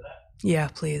 Yeah,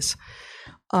 please.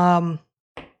 I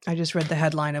just read the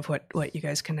headline of what you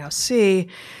guys can now see.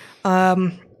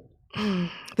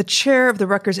 The chair of the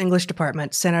Rutgers English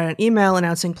department sent out an email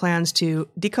announcing plans to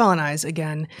decolonize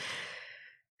again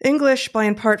English by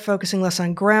in part focusing less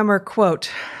on grammar.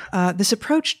 Quote, this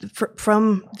approach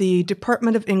from the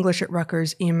Department of English at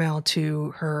Rutgers email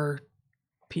to her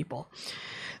people.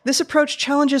 This approach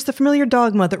challenges the familiar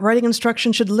dogma that writing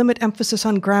instruction should limit emphasis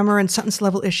on grammar and sentence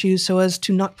level issues so as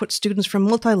to not put students from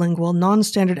multilingual,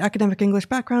 non-standard academic English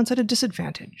backgrounds at a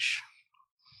disadvantage.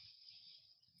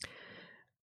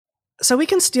 So we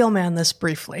can steelman this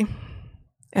briefly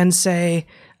and say,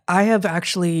 I have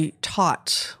actually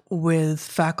taught with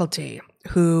faculty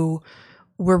who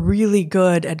were really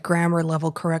good at grammar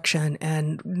level correction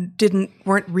and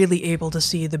weren't really able to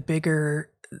see the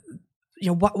bigger,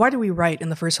 why do we write in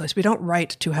the first place? We don't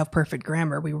write to have perfect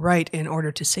grammar. We write in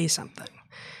order to say something,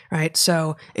 right?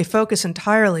 So a focus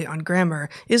entirely on grammar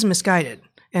is misguided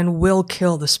and will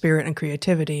kill the spirit and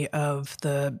creativity of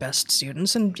the best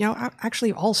students and,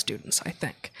 actually all students, I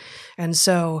think. And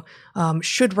so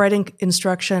should writing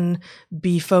instruction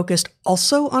be focused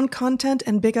also on content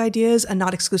and big ideas and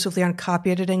not exclusively on copy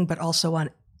editing, but also on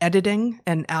editing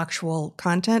and actual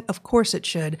content? Of course it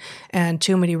should. And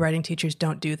too many writing teachers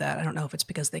don't do that. I don't know if it's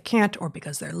because they can't or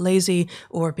because they're lazy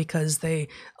or because they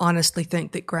honestly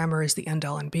think that grammar is the end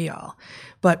all and be all.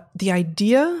 But the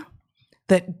idea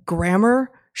that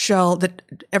that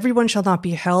everyone shall not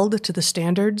be held to the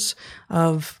standards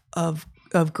of of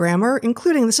grammar,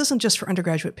 including, this isn't just for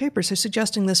undergraduate papers, they're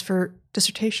suggesting this for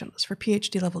dissertations, for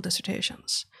PhD level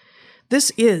dissertations.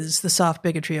 This is the soft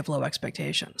bigotry of low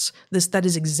expectations. That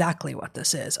is exactly what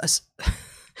this is.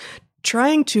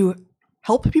 Trying to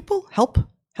help people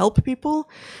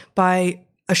by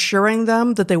assuring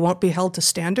them that they won't be held to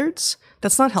standards,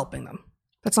 that's not helping them.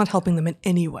 That's not helping them in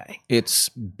any way. It's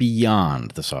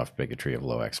beyond the soft bigotry of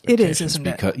low expectations. It is, isn't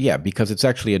it? Yeah, because it's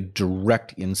actually a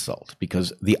direct insult.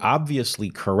 Because the obviously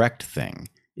correct thing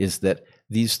is that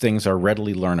these things are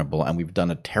readily learnable, and we've done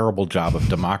a terrible job of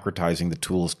democratizing the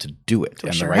tools to do it.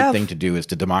 And the right thing to do is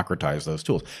to democratize those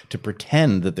tools. To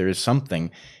pretend that there is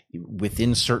something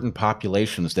within certain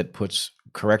populations that puts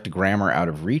correct grammar out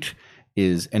of reach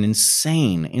is an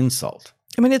insane insult.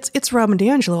 I mean, it's Robin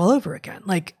DiAngelo all over again.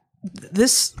 Like,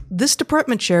 this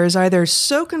department chair is either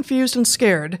so confused and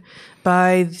scared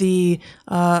by the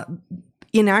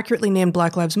inaccurately named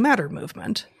Black Lives Matter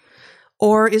movement,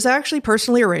 or is actually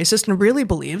personally a racist and really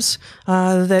believes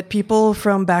that people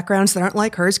from backgrounds that aren't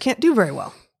like hers can't do very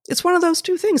well. It's one of those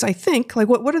two things, I think. Like,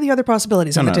 what are the other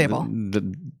possibilities on the table?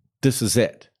 This is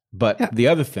it. But the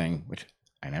other thing, which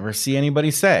I never see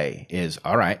anybody say, is,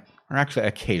 all right, or actually I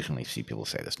occasionally see people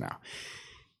say this now,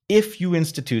 if you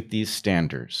institute these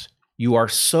standards, you are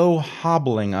so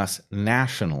hobbling us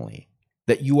nationally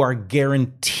that you are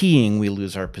guaranteeing we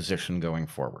lose our position going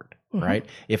forward, right?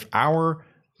 If our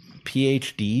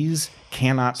PhDs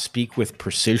cannot speak with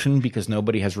precision because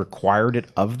nobody has required it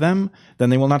of them,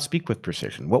 then they will not speak with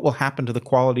precision. What will happen to the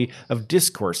quality of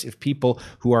discourse if people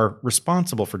who are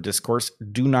responsible for discourse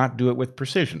do not do it with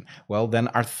precision? Well, then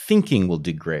our thinking will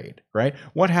degrade, right?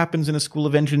 What happens in a school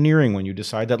of engineering when you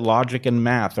decide that logic and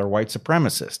math are white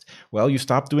supremacist? Well, you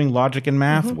stop doing logic and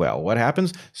math well. What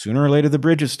happens? Sooner or later, the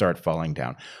bridges start falling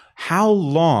down. How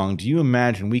long do you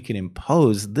imagine we can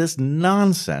impose this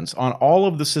nonsense on all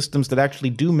of the systems that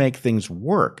actually do make things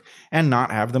work and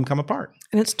not have them come apart?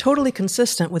 And it's totally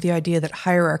consistent with the idea that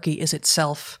hierarchy is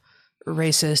itself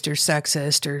racist or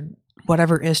sexist or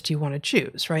whatever ist you want to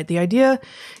choose, right?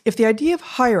 If the idea of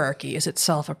hierarchy is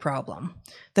itself a problem,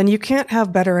 then you can't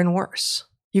have better and worse.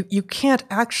 You can't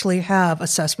actually have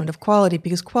assessment of quality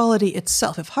because quality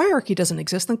itself, if hierarchy doesn't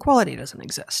exist, then quality doesn't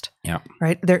exist. Yeah.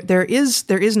 Right? There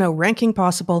is no ranking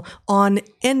possible on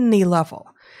any level,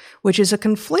 which is a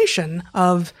conflation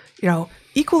of,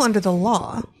 equal under the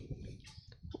law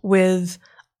with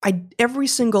every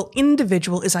single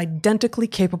individual is identically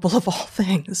capable of all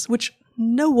things, which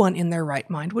no one in their right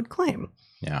mind would claim.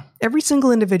 Yeah. Every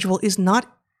single individual is not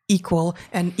equal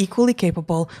and equally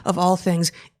capable of all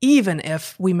things, even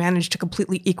if we manage to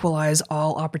completely equalize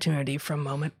all opportunity from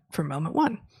moment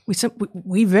one.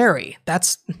 We vary.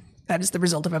 That is the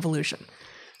result of evolution.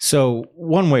 So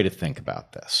one way to think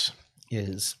about this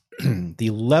is the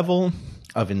level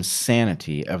of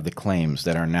insanity of the claims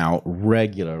that are now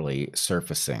regularly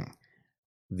surfacing.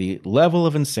 The level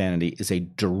of insanity is a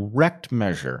direct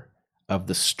measure of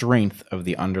the strength of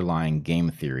the underlying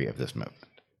game theory of this movement.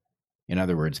 In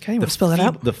other words,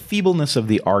 the feebleness of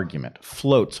the argument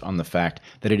floats on the fact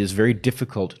that it is very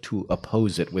difficult to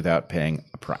oppose it without paying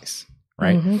a price,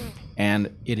 right?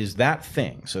 And it is that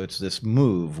thing. So it's this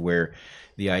move where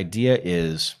the idea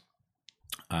is,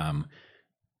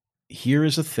 here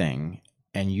is a thing,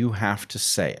 and you have to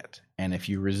say it. And if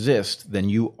you resist, then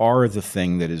you are the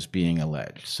thing that is being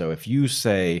alleged. So if you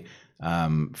say,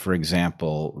 for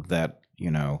example, that,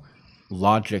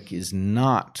 logic is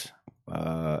not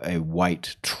a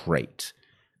white trait,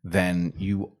 then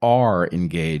you are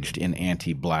engaged in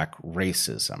anti-black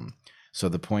racism. So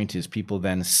the point is, people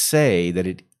then say that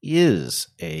it is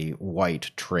a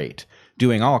white trait,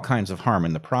 doing all kinds of harm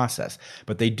in the process.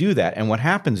 But they do that, and what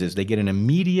happens is they get an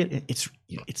immediate.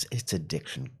 It's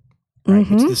addiction. Right?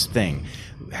 It's this thing.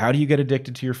 How do you get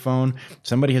addicted to your phone?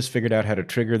 Somebody has figured out how to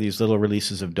trigger these little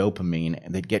releases of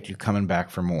dopamine that get you coming back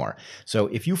for more. So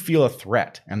if you feel a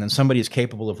threat and then somebody is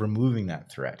capable of removing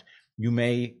that threat, you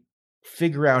may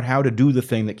figure out how to do the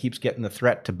thing that keeps getting the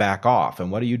threat to back off.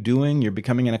 And what are you doing? You're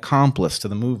becoming an accomplice to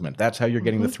the movement. That's how you're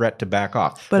getting the threat to back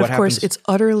off. But of course, it's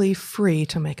utterly free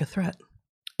to make a threat.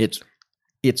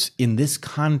 It's in this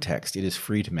context, it is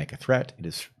free to make a threat. It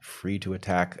is free to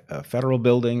attack a federal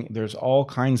building. There's all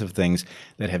kinds of things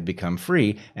that have become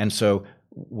free. And so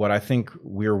what I think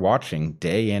we're watching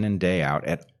day in and day out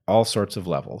at all sorts of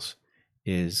levels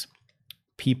is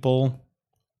people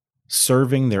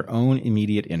serving their own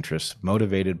immediate interests,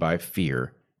 motivated by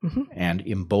fear, and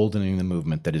emboldening the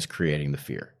movement that is creating the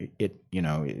fear.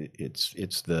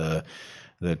 It's the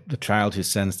the child who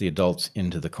sends the adults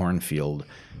into the cornfield.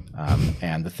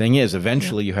 And the thing is,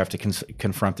 eventually you have to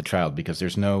confront the child, because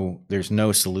there's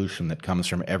no solution that comes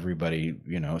from everybody,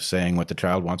 saying what the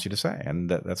child wants you to say. And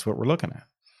that's what we're looking at.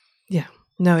 Yeah.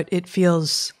 No, it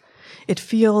feels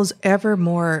ever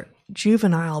more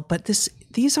juvenile, but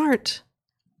these aren't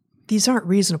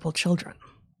reasonable children.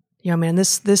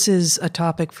 This is a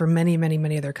topic for many, many,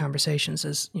 many other conversations,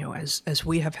 as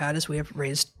we have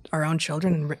raised our own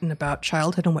children and written about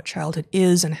childhood and what childhood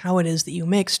is and how it is that you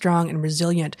make strong and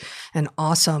resilient and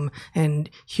awesome and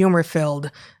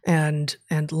humor-filled and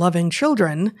loving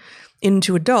children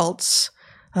into adults.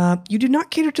 You do not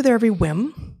cater to their every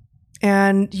whim,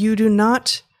 and you do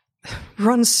not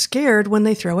run scared when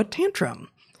they throw a tantrum.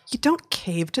 You don't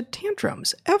cave to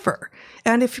tantrums, ever.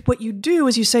 And if what you do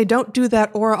is you say, don't do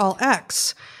that or I'll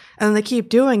X, and then they keep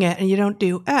doing it and you don't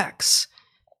do X,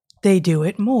 they do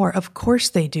it more. Of course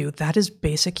they do. That is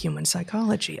basic human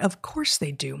psychology. Of course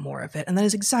they do more of it. And that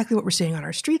is exactly what we're seeing on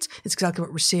our streets. It's exactly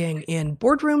what we're seeing in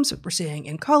boardrooms, what we're seeing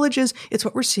in colleges. It's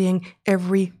what we're seeing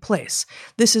every place.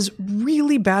 This is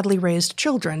really badly raised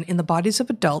children in the bodies of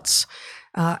adults,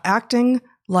 acting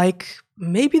like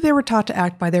maybe they were taught to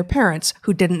act by their parents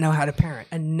who didn't know how to parent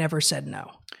and never said no.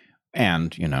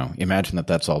 And, imagine that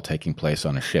that's all taking place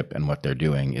on a ship, and what they're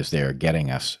doing is they're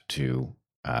getting us to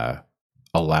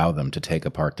allow them to take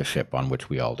apart the ship on which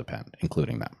we all depend,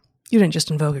 including them. You didn't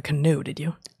just invoke a canoe, did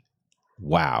you?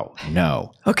 Wow,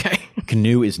 no. Okay.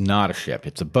 Canoe is not a ship.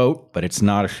 It's a boat, but it's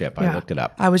not a ship. I looked it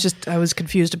up. I was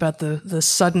confused about the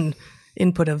sudden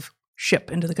input of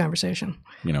ship into the conversation.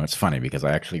 It's funny because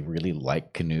I actually really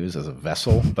like canoes as a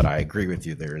vessel, but I agree with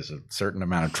you. There is a certain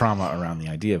amount of trauma around the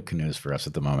idea of canoes for us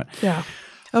at the moment. Yeah.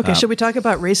 Okay. Should we talk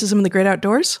about racism in the great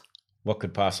outdoors? What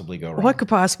could possibly go wrong? What could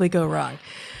possibly go wrong?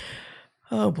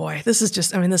 Oh boy. This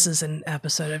is an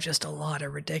episode of just a lot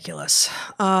of ridiculous.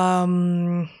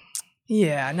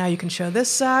 Yeah, now you can show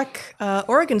this, Zach.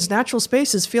 Oregon's natural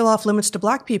spaces feel off limits to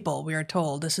Black people, we are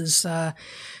told. This is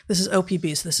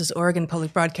OPB, so this is Oregon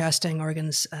Public Broadcasting,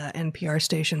 Oregon's NPR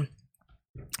station.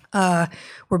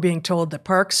 We're being told that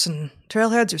parks and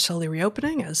trailheads are slowly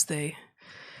reopening, as they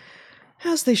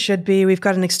should be. We've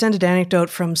got an extended anecdote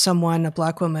from someone, a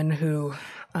Black woman, who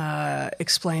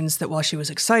explains that while she was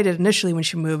excited initially when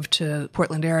she moved to the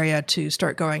Portland area to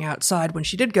start going outside, when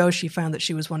she did go, she found that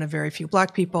she was one of very few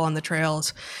Black people on the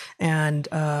trails, and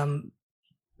then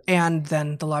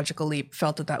the logical leap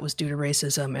felt that was due to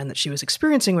racism and that she was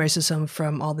experiencing racism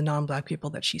from all the non-Black people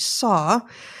that she saw.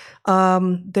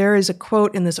 There is a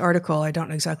quote in this article. I don't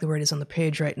know exactly where it is on the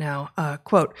page right now.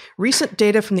 Quote, recent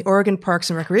data from the Oregon Parks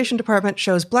and Recreation Department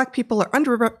shows Black people are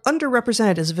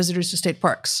underrepresented as visitors to state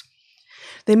parks.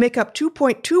 They make up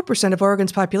 2.2% of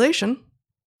Oregon's population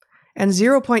and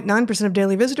 0.9% of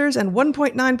daily visitors and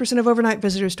 1.9% of overnight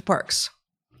visitors to parks.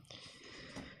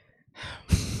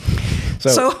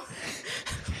 So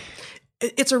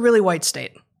it's a really white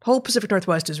state. Whole Pacific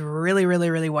Northwest is really,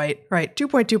 really, really white, right?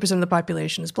 2.2% of the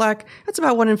population is Black. That's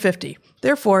about 1 in 50.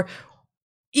 Therefore,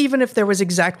 even if there was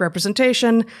exact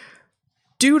representation,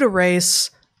 due to race,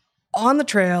 on the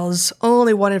trails,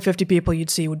 only 1 in 50 people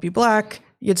you'd see would be Black.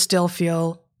 You'd still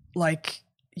feel like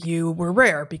you were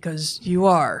rare because you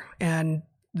are. And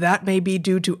that may be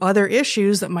due to other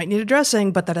issues that might need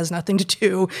addressing, but that has nothing to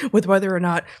do with whether or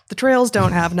not the trails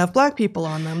don't have enough Black people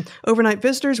on them. Overnight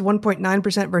visitors,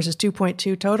 1.9% versus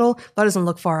 2.2 total. That doesn't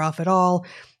look far off at all.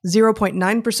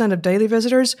 0.9% of daily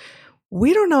visitors.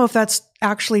 We don't know if that's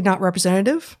actually not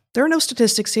representative. There are no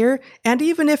statistics here. And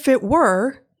even if it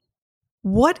were,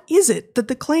 what is it that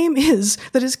the claim is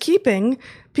that is keeping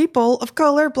people of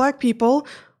color, Black people,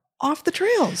 off the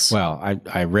trails? Well,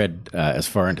 I read as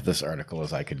far into this article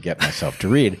as I could get myself to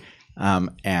read.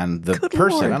 And the Good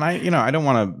person, Lord. and I don't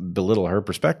want to belittle her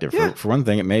perspective. For one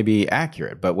thing, it may be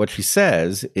accurate, but what she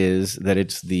says is that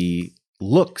it's the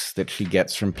looks that she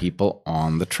gets from people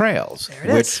on the trails. There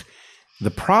it is.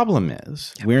 The problem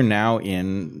is we're now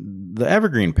in the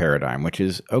evergreen paradigm, which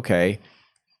is, okay,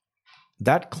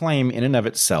 that claim in and of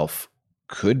itself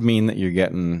could mean that you're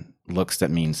getting looks that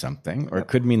mean something, or it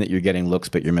could mean that you're getting looks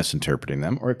but you're misinterpreting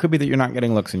them, or it could be that you're not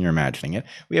getting looks and you're imagining it.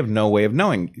 We have no way of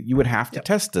knowing. You would have to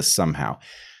test this somehow.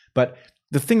 But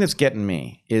the thing that's getting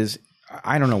me is,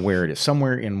 I don't know where it is,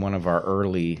 somewhere in one of our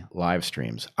early live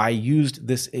streams, I used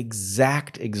this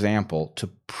exact example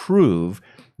to prove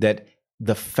that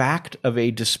the fact of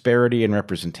a disparity in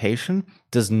representation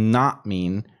does not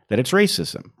mean that it's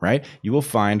racism, right? You will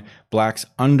find Blacks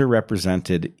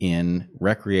underrepresented in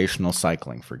recreational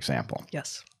cycling, for example.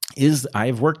 Yes.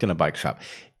 I've worked in a bike shop.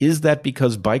 Is that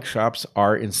because bike shops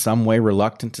are in some way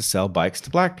reluctant to sell bikes to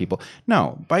black people?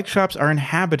 No, bike shops are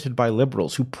inhabited by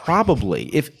liberals who probably,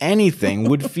 if anything,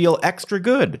 would feel extra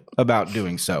good about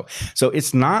doing so. So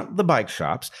it's not the bike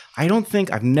shops.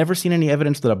 I've never seen any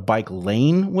evidence that a bike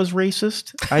lane was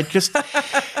racist.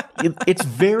 It's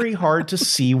very hard to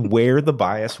see where the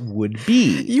bias would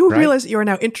be. You realize that you are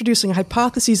now introducing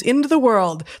hypotheses into the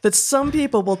world that some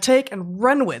people will take and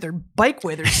run with or bike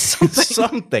with or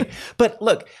something. But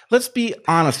look, let's be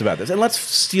honest about this and let's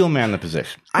steelman the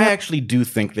position. I actually do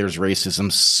think there's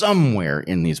racism somewhere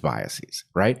in these biases,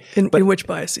 right? In which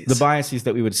biases? The biases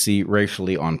that we would see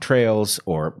racially on trails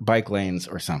or bike lanes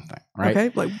or something, right?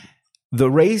 Okay. The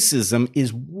racism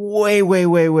is way, way,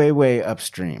 way, way, way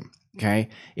upstream. Okay.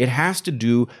 It has to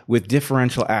do with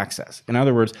differential access. In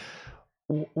other words,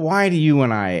 why do you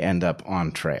and I end up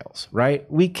on trails, right?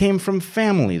 We came from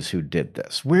families who did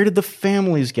this. Where did the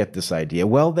families get this idea?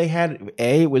 Well,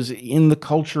 it was in the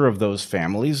culture of those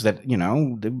families that,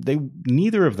 they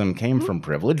neither of them came from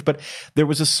privilege, but there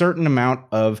was a certain amount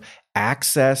of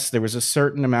access. There was a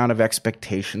certain amount of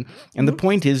expectation. And the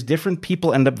point is, different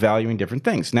people end up valuing different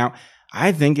things. Now,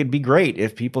 I think it'd be great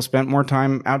if people spent more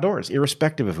time outdoors,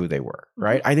 irrespective of who they were,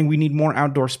 right? I think we need more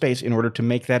outdoor space in order to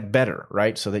make that better,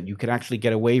 right? So that you can actually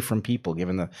get away from people,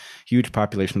 given the huge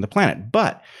population of the planet.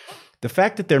 But the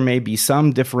fact that there may be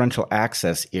some differential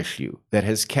access issue that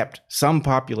has kept some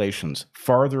populations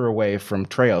farther away from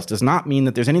trails does not mean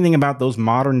that there's anything about those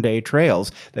modern day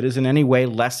trails that is in any way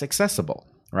less accessible,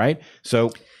 right?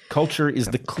 So culture is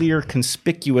the clear,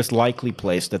 conspicuous, likely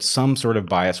place that some sort of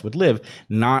bias would live,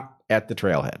 not at the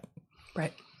trailhead.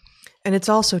 Right. And it's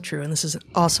also true, and this is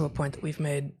also a point that we've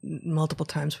made multiple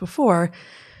times before,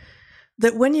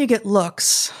 that when you get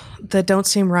looks that don't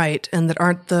seem right and that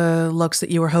aren't the looks that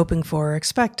you were hoping for or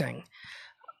expecting,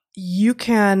 you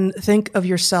can think of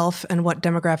yourself and what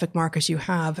demographic markers you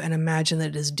have and imagine that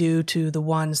it is due to the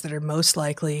ones that are most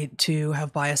likely to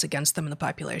have bias against them in the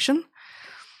population.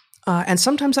 And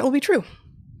sometimes that will be true.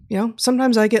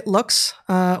 Sometimes I get looks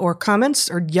or comments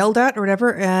or yelled at or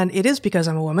whatever, and it is because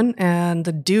I'm a woman, and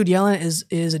the dude yelling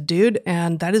is a dude,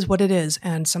 and that is what it is,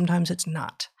 and sometimes it's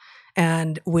not.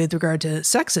 And with regard to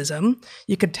sexism,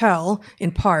 you could tell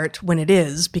in part when it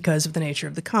is because of the nature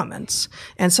of the comments,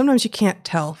 and sometimes you can't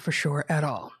tell for sure at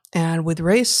all. And with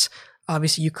race,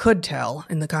 obviously you could tell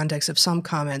in the context of some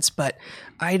comments, but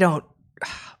I don't...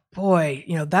 Boy,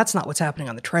 that's not what's happening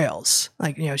on the trails.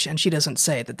 And she doesn't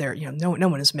say that no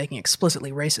one is making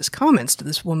explicitly racist comments to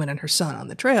this woman and her son on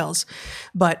the trails.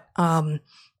 But,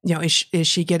 is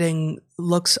she getting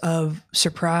looks of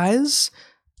surprise,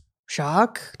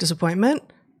 shock, disappointment,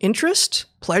 interest,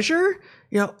 pleasure?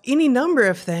 Any number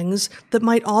of things that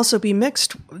might also be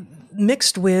mixed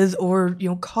with or,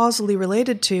 causally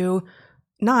related to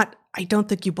not, I don't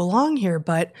think you belong here,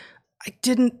 but I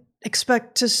didn't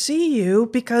expect to see you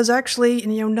because actually,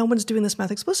 no one's doing this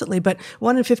math explicitly, but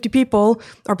 1 in 50 people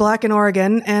are black in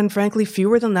Oregon, and frankly,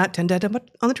 fewer than that tend to end up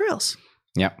on the trails.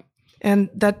 Yeah. And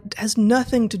that has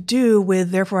nothing to do with,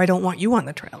 therefore, I don't want you on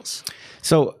the trails.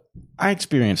 So I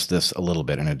experienced this a little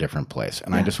bit in a different place,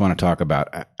 and I just want to talk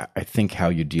about, I think, how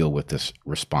you deal with this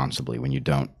responsibly when you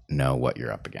don't know what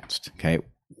you're up against, okay?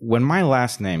 When my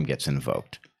last name gets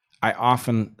invoked, I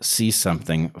often see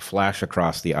something flash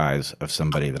across the eyes of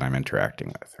somebody that I'm interacting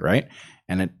with, right?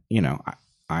 And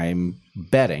I'm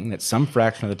betting that some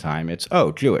fraction of the time it's,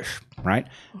 Jewish, right?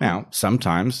 Now,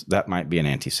 sometimes that might be an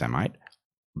anti-Semite.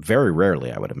 Very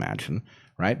rarely, I would imagine,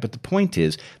 right? But the point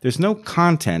is, there's no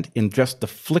content in just the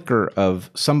flicker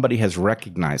of somebody has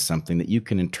recognized something that you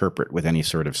can interpret with any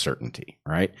sort of certainty,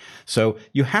 right? So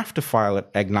you have to file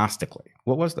it agnostically.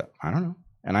 What was that? I don't know.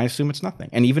 And I assume it's nothing.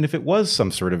 And even if it was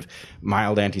some sort of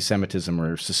mild anti-Semitism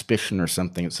or suspicion or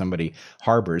something that somebody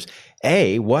harbors,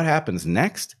 what happens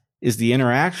next is the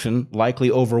interaction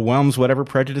likely overwhelms whatever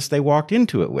prejudice they walked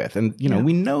into it with. And,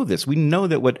 we know this. We know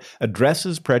that what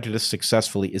addresses prejudice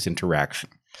successfully is interaction.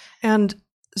 And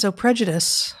so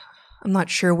prejudice, I'm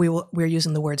not sure we're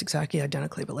using the words exactly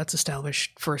identically, but let's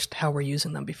establish first how we're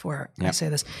using them before I say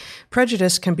this.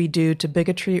 Prejudice can be due to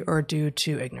bigotry or due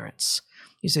to ignorance.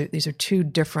 These are two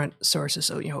different sources.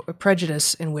 So, a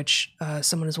prejudice in which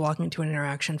someone is walking into an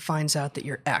interaction, finds out that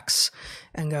you're X,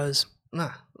 and goes,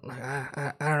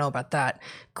 I don't know about that,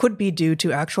 could be due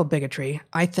to actual bigotry.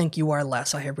 I think you are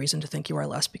less. I have reason to think you are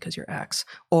less because you're X.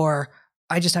 Or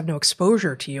I just have no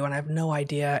exposure to you and I have no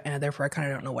idea, and therefore I kind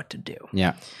of don't know what to do.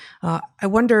 Yeah. I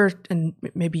wonder, and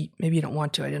maybe you don't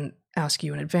want to, I didn't ask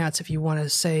you in advance, if you want to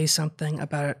say something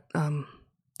about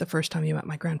the first time you met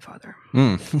my grandfather.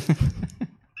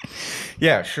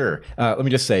 Yeah, sure. Let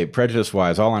me just say,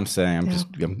 prejudice-wise, all I'm saying,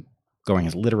 I'm going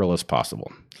as literal as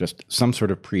possible. Just some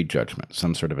sort of prejudgment,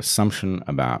 some sort of assumption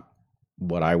about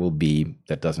what I will be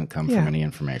that doesn't come from any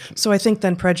information. So I think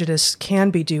then prejudice can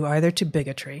be due either to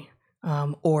bigotry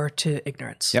or to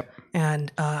ignorance. Yep.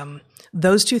 And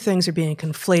those two things are being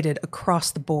conflated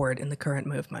across the board in the current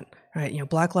movement, right? You know,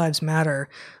 Black Lives Matter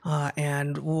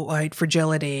and white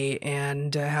fragility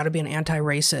and how to be an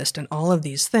anti-racist and all of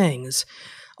these things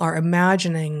are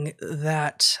imagining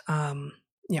that,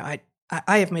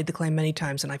 I have made the claim many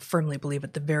times, and I firmly believe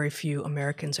it, that very few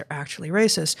Americans are actually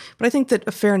racist. But I think that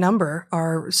a fair number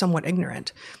are somewhat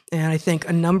ignorant. And I think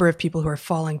a number of people who are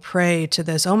falling prey to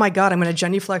this, oh my God, I'm going to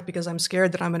genuflect because I'm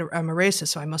scared that I'm a racist,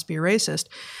 so I must be a racist.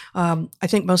 I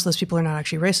think most of those people are not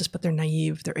actually racist, but they're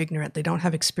naive, they're ignorant, they don't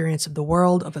have experience of the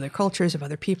world, of other cultures, of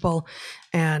other people.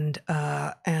 And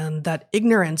that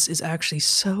ignorance is actually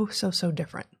so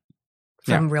different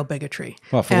from real bigotry.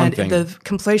 Well, for and one thing, the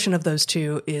conflation of those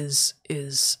two is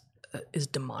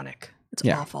demonic. It's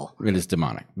awful. It is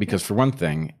demonic because for one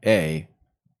thing,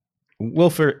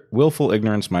 willful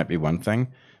ignorance might be one thing,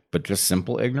 but just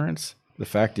simple ignorance. The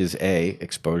fact is, A,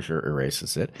 exposure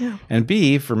erases it. Yeah. And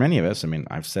B, for many of us, I mean,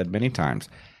 I've said many times,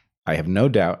 I have no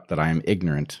doubt that I am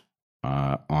ignorant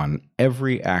on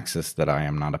every axis that I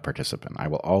am not a participant. I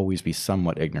will always be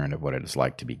somewhat ignorant of what it is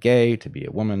like to be gay, to be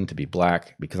a woman, to be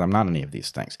black, because I'm not any of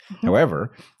these things. Mm-hmm.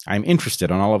 However, I'm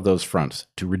interested on all of those fronts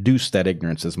to reduce that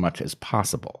ignorance as much as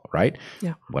possible, right?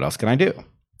 Yeah. What else can I do?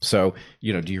 So,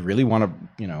 do you really want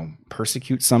to,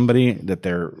 persecute somebody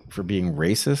for being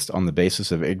racist on the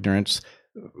basis of ignorance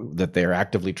that they're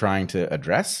actively trying to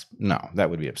address? No, that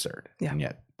would be absurd. Yeah. And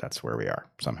yet that's where we are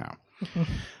somehow.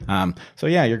 So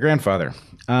your grandfather,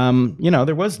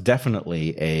 there was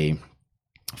definitely a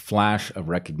flash of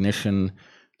recognition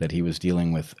that he was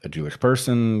dealing with a Jewish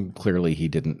person. Clearly he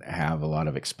didn't have a lot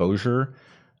of exposure.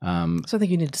 So I think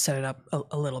you need to set it up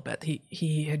a little bit.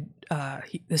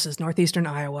 This is northeastern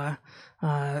Iowa.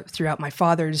 Throughout my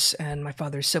father's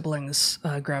siblings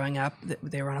growing up,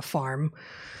 they were on a farm.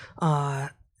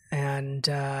 And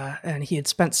he had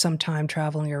spent some time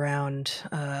traveling around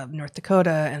North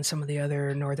Dakota and some of the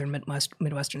other northern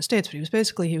Midwestern states.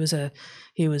 But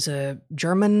he was a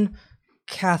German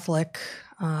Catholic.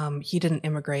 He didn't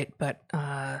immigrate, but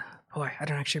I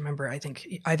don't actually remember. I think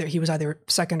he was either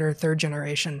second or third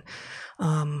generation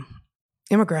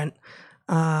immigrant,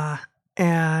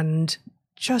 and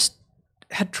just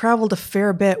had traveled a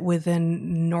fair bit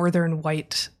within northern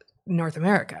white North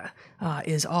America,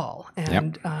 is all.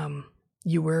 And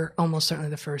you were almost certainly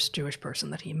the first Jewish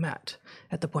person that he met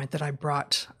at the point that I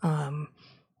brought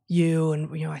you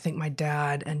and, I think my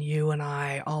dad and you and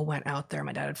I all went out there.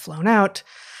 My dad had flown out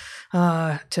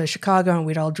to Chicago, and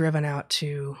we'd all driven out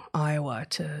to Iowa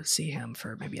to see him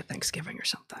for maybe a Thanksgiving or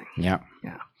something. Yeah.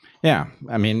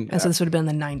 I mean, and so this would have been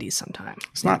in the 90s sometime.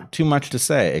 It's not too much to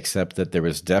say, except that there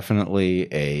was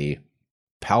definitely a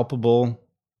palpable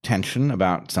tension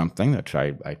about something, which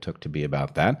I took to be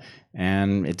about that,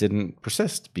 and it didn't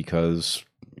persist because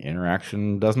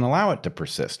interaction doesn't allow it to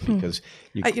persist. Because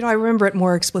I remember it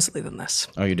more explicitly than this.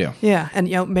 Oh, you do? Yeah, and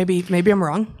maybe I'm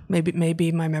wrong.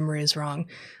 Maybe my memory is wrong,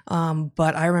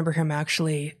 but I remember him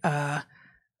actually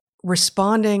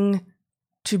responding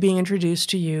to being introduced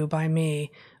to you by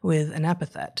me with an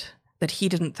epithet that he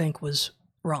didn't think was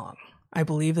wrong. I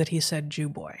believe that he said Jew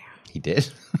boy. He did?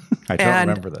 I don't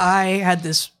remember that. I had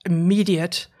this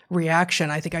immediate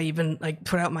reaction. I think I even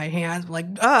put out my hands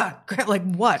like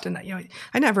what? And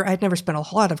I'd never spent a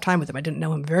whole lot of time with him. I didn't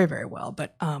know him very, very well,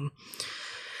 but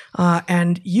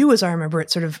and you, as I remember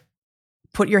it, sort of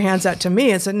put your hands out to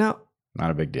me and said, no, not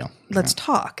a big deal. Let's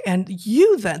talk. And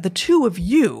you then, the two of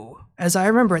you, as I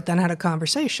remember it, then had a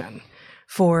conversation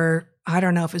for, I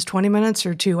don't know if it was 20 minutes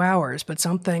or 2 hours, but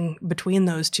something between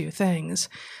those two things,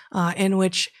 in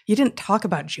which you didn't talk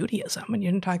about Judaism and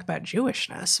you didn't talk about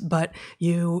Jewishness, but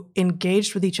you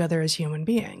engaged with each other as human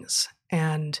beings.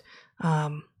 And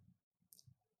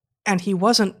he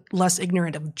wasn't less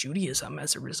ignorant of Judaism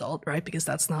as a result, right? Because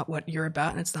that's not what you're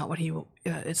about, and it's not what you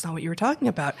were talking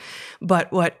about.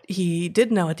 But what he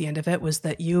did know at the end of it was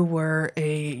that you were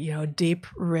a deep,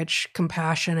 rich,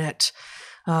 compassionate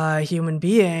human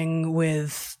being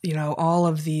with all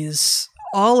of these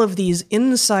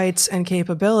insights and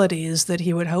capabilities that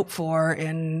he would hope for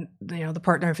in the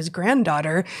partner of his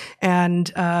granddaughter, and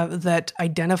that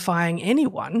identifying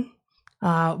anyone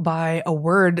by a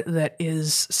word that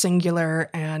is singular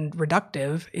and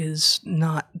reductive is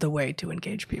not the way to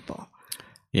engage people.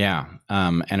 Yeah,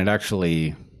 and it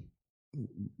actually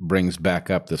brings back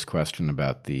up this question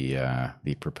about the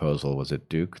proposal. Was it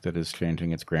Duke that is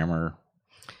changing its grammar?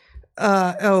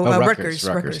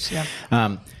 Rutgers, yeah.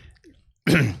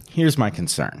 Here's my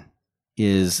concern,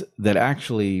 is that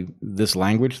actually this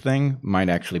language thing might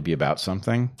actually be about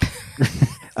something.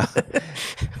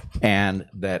 And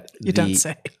that you don't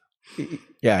say.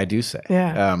 Yeah, I do say.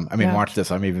 Yeah. Watch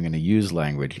this. I'm even going to use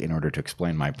language in order to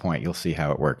explain my point. You'll see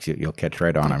how it works. You'll catch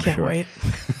right on, I'm sure. Wait.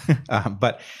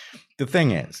 But the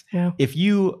thing is, if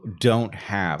you don't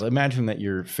have, imagine that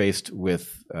you're faced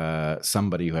with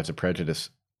somebody who has a prejudice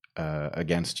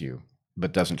against you,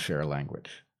 but doesn't share a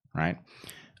language, right?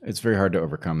 It's very hard to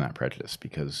overcome that prejudice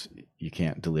because you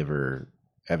can't deliver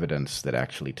evidence that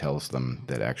actually tells them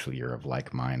that actually you're of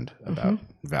like mind about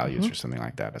values or something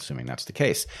like that, assuming that's the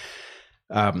case.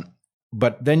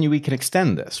 But then we can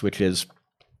extend this, which is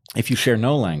if you share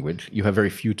no language, you have very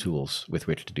few tools with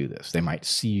which to do this. They might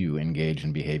see you engage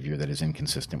in behavior that is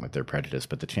inconsistent with their prejudice,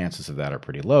 but the chances of that are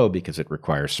pretty low because it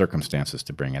requires circumstances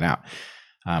to bring it out.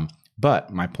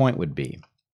 But my point would be,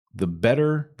 the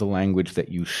better the language that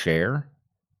you share,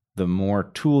 the more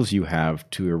tools you have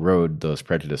to erode those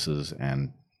prejudices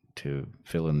and to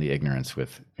fill in the ignorance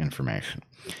with information.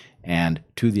 And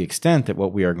to the extent that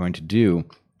what we are going to do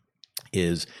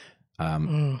is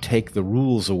take the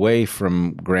rules away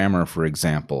from grammar, for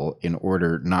example, in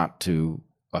order not to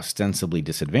ostensibly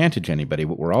disadvantage anybody,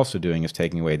 what we're also doing is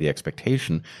taking away the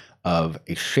expectation of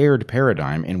a shared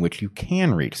paradigm in which you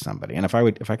can reach somebody. And if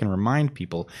I can remind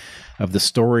people of the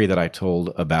story that I told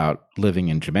about living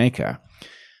in Jamaica,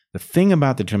 the thing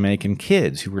about the Jamaican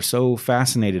kids who were so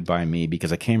fascinated by me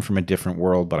because I came from a different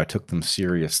world, but I took them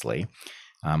seriously.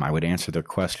 I would answer their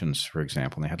questions, for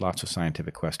example, and they had lots of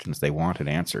scientific questions they wanted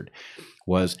answered,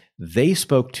 was they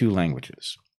spoke two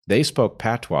languages. They spoke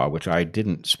patois, which I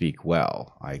didn't speak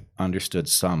well. I understood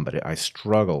some, but I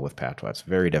struggle with patois. It's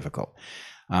very difficult.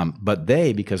 But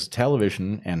they, because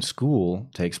television and school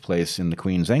takes place in the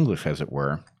Queen's English, as it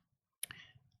were,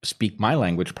 speak my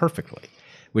language perfectly,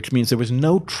 which means there was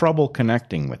no trouble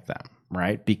connecting with them,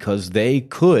 right? Because they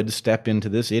could step into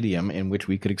this idiom in which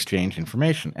we could exchange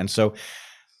information. And so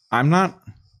I'm not,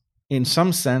 in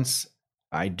some sense,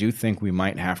 I do think we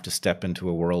might have to step into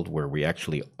a world where we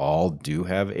actually all do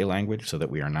have a language so that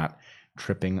we are not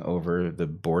tripping over the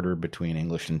border between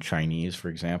English and Chinese, for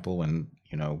example, when,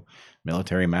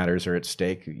 military matters are at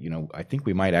stake. I think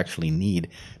we might actually need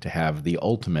to have the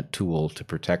ultimate tool to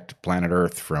protect planet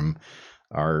Earth from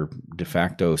our de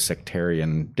facto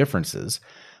sectarian differences.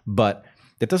 But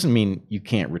that doesn't mean you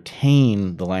can't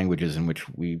retain the languages in which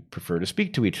we prefer to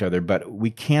speak to each other, but we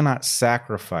cannot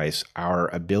sacrifice our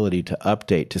ability to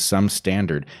update to some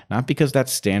standard, not because that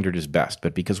standard is best,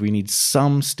 but because we need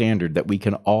some standard that we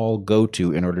can all go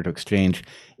to in order to exchange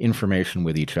information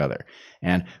with each other.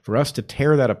 And for us to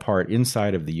tear that apart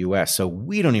inside of the US, so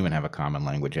we don't even have a common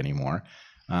language anymore,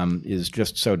 is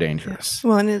just so dangerous.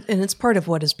 Well, and it's part of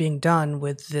what is being done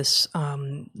with this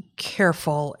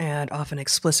careful and often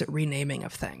explicit renaming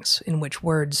of things, in which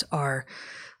words are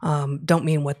don't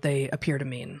mean what they appear to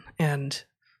mean. And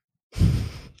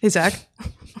hey, Zach,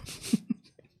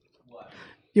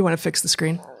 you want to fix the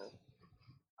screen?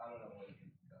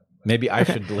 Maybe I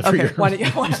should deliver your. Why don't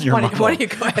you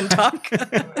go ahead and talk?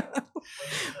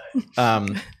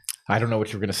 I don't know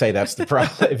what you were going to say. That's the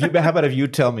problem. How about if you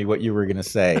tell me what you were going to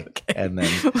say, okay. And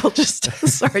then we'll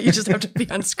sorry, you just have to be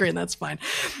on screen. That's fine.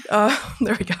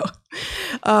 There we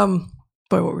go.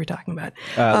 Boy, what were we talking about?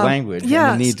 Language.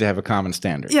 Yeah, and the need to have a common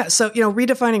standard. Yeah. So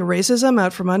redefining racism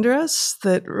out from under us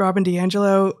that Robin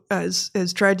DiAngelo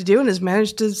has tried to do and has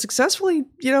managed to successfully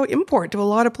import to a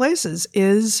lot of places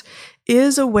is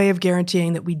a way of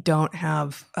guaranteeing that we don't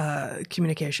have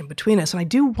communication between us. And I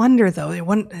do wonder, though,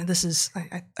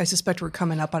 I suspect we're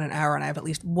coming up on an hour, and I have at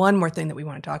least one more thing that we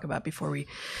want to talk about before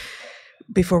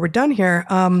we're done here.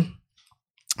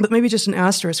 But maybe just an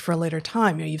asterisk for a later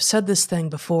time. You've said this thing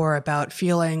before about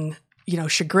feeling,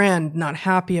 chagrined, not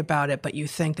happy about it, but you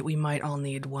think that we might all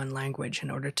need one language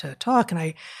in order to talk.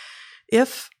 And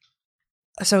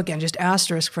so again, just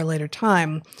asterisk for a later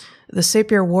time, the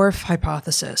Sapir-Whorf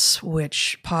hypothesis,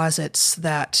 which posits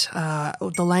that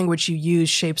the language you use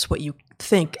shapes what you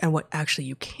think and what actually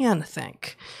you can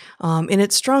think, in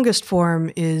its strongest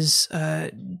form is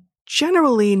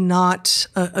generally not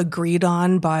agreed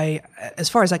on by, as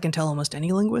far as I can tell, almost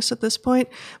any linguist at this point,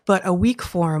 but a weak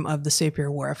form of the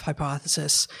Sapir-Whorf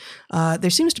hypothesis. There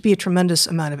seems to be a tremendous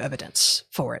amount of evidence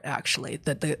for it, actually,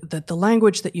 that the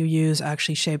language that you use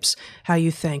actually shapes how you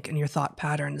think and your thought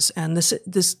patterns. And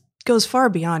this goes far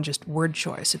beyond just word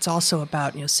choice. It's also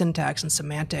about syntax and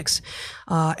semantics.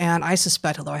 And I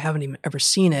suspect, although I haven't even ever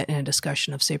seen it in a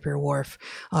discussion of Sapir-Whorf,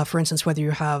 for instance, whether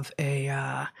you have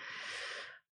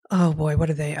oh boy, what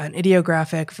are they? An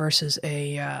ideographic versus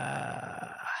a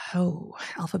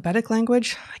alphabetic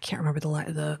language. I can't remember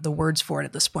the words for it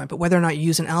at this point, but whether or not you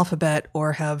use an alphabet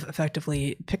or have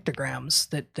effectively pictograms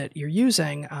that you're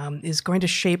using is going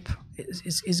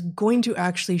to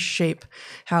actually shape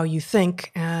how you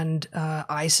think. And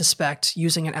I suspect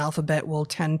using an alphabet will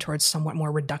tend towards somewhat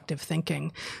more reductive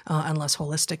thinking and less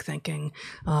holistic thinking.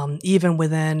 Even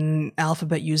within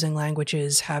alphabet using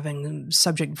languages, having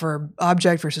subject verb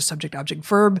object versus subject object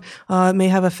verb may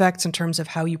have effects in terms of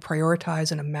how you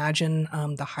prioritize and imagine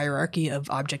the hierarchy of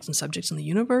objects and subjects in the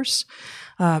universe.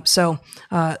 So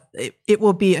it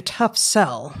will be a tough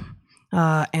sell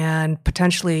and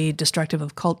potentially destructive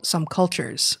of some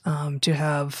cultures to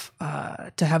have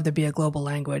there be a global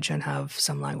language and have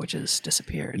some languages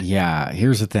disappeared. Yeah,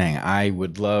 here's the thing. I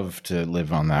would love to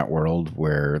live on that world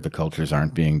where the cultures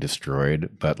aren't being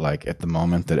destroyed, but like at the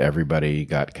moment that everybody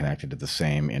got connected to the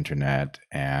same internet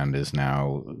and is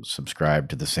now subscribed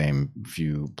to the same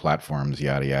few platforms,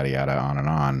 yada, yada, yada,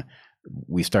 on,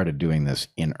 we started doing this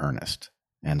in earnest.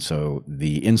 And so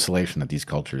the insulation that these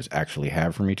cultures actually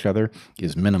have from each other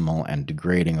is minimal and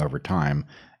degrading over time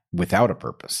without a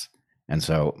purpose. And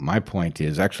so my point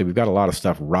is, actually, we've got a lot of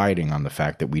stuff riding on the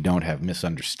fact that we don't have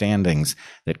misunderstandings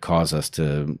that cause us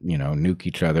to, nuke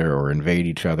each other or invade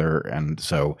each other. And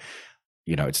so,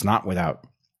 it's not without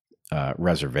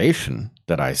reservation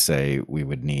that I say we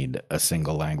would need a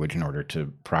single language in order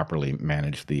to properly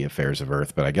manage the affairs of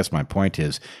Earth. But I guess my point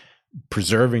is,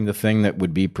 preserving the thing that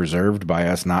would be preserved by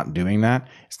us not doing that,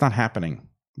 it's not happening.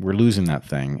 We're losing that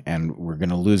thing, and we're going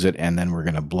to lose it, and then we're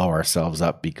going to blow ourselves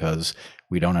up because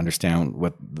we don't understand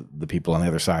what the people on the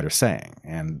other side are saying.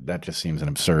 And that just seems an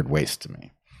absurd waste to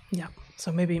me. Yeah. So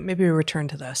maybe we return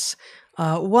to this.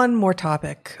 One more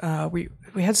topic. We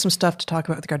had some stuff to talk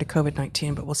about with regard to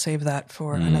COVID-19, but we'll save that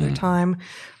for another time.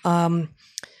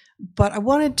 But I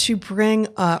wanted to bring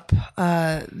up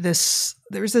this.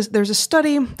 There's a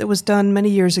study that was done many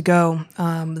years ago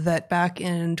that back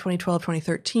in 2012,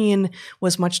 2013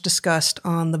 was much discussed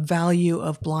on the value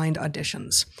of blind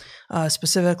auditions,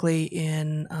 specifically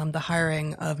in the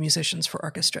hiring of musicians for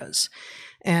orchestras.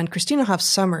 And Christina Hoff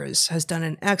Sommers has done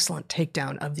an excellent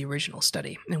takedown of the original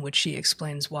study in which she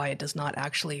explains why it does not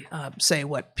actually say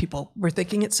what people were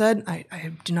thinking it said.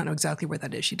 I do not know exactly where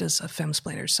that is. She does a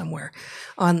femsplainer somewhere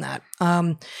on that.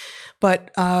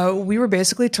 But we were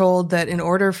basically told that in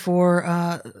order for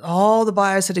all the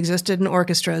bias that existed in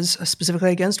orchestras,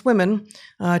 specifically against women,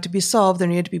 to be solved, there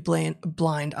needed to be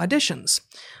blind auditions.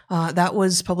 That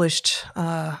was published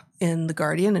in The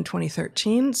Guardian in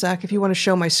 2013. Zach, if you want to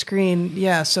show my screen.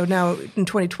 Yeah, so now in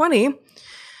 2020,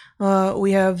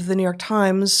 we have the New York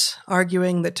Times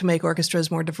arguing that to make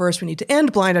orchestras more diverse, we need to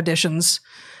end blind auditions.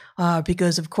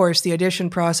 Because, of course, the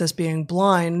audition process being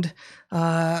blind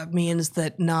means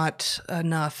that not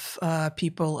enough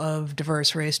people of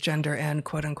diverse race, gender, and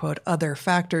quote-unquote other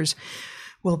factors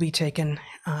will be taken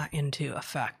into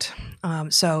effect.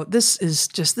 So this is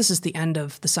the end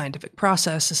of the scientific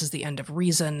process. This is the end of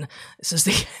reason. This is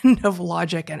the end of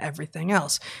logic and everything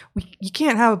else. You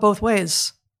can't have it both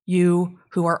ways. You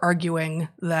who are arguing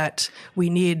that we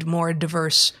need more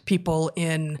diverse people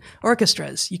in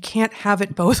orchestras. You can't have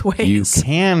it both ways. You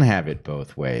can have it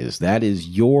both ways. That is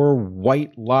your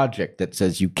white logic that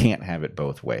says you can't have it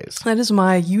both ways. That is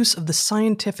my use of the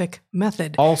scientific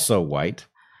method. Also white.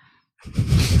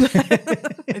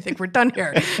 I think we're done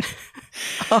here.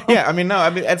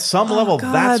 At some level,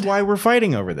 that's why we're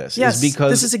fighting over this. Yes, is because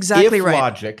this is exactly if right.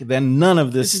 logic, then none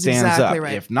of this stands exactly up.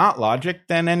 Right. If not logic,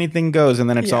 then anything goes, and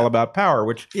then it's all about power,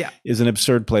 which is an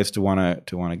absurd place to want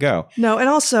to go. No, and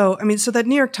also, so that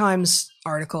New York Times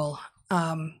article,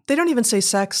 they don't even say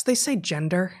sex; they say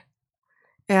gender,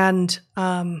 and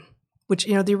which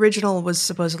the original was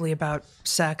supposedly about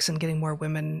sex and getting more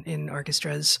women in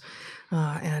orchestras.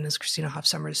 And as Christina Hoff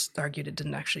Sommers argued, it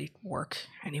didn't actually work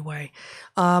anyway.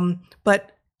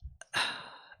 But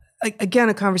again,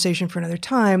 a conversation for another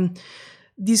time.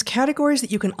 These categories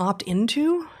that you can opt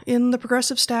into in the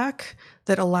progressive stack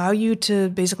that allow you to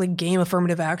basically game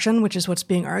affirmative action, which is what's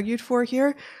being argued for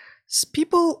here,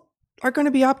 people are going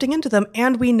to be opting into them,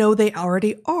 and we know they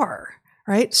already are,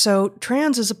 right? So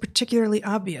trans is a particularly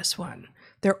obvious one.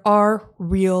 There are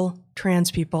real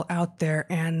trans people out there,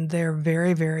 and they're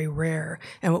very, very rare.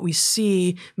 And what we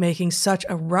see making such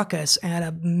a ruckus and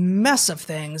a mess of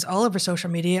things all over social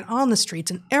media and on the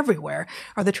streets and everywhere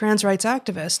are the trans rights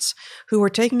activists who are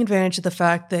taking advantage of the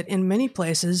fact that in many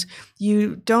places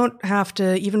you don't have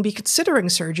to even be considering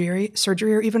surgery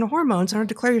or even hormones in order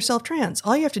to declare yourself trans.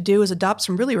 All you have to do is adopt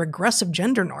some really regressive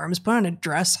gender norms, put on a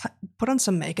dress, put on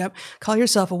some makeup, call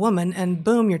yourself a woman, and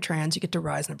boom, you're trans. You get to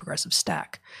rise in the progressive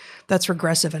stack. That's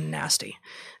regressive and nasty.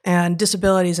 And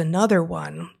disability is another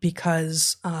one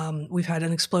because we've had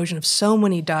an explosion of so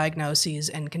many diagnoses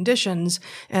and conditions,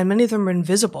 and many of them are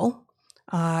invisible.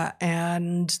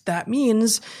 And that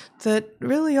means that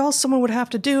really all someone would have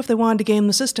to do if they wanted to game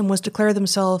the system was declare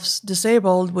themselves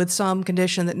disabled with some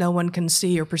condition that no one can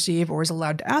see or perceive or is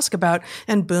allowed to ask about,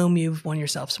 and boom, you've won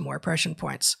yourself some more oppression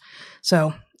points.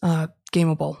 So,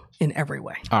 gameable in every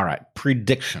way. All right.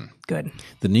 Prediction. Good.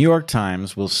 The New York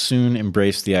Times will soon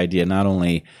embrace the idea not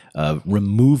only of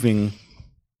removing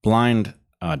blind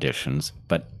auditions,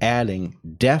 but adding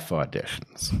deaf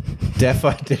auditions. Deaf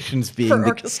auditions being for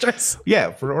orchestras.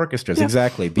 Yeah, for orchestras,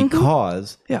 exactly.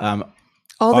 Because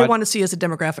all they want to see is a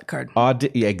demographic card.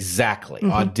 Exactly.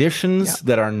 Auditions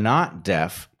that are not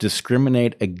deaf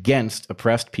discriminate against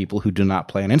oppressed people who do not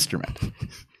play an instrument.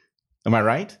 Am I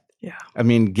right? Yeah. I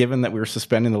mean, given that we're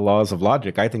suspending the laws of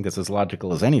logic, I think it's as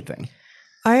logical as anything.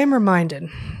 I am reminded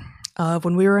of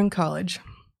when we were in college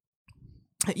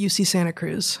at UC Santa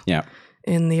Cruz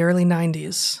in the early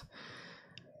 90s,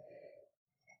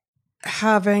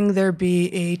 having there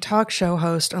be a talk show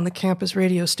host on the campus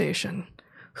radio station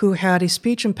who had a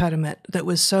speech impediment that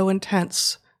was so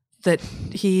intense that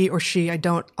he or she, I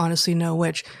don't honestly know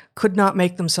which, could not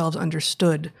make themselves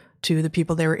understood to the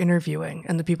people they were interviewing.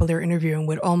 And the people they were interviewing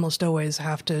would almost always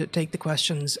have to take the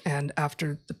questions, and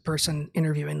after the person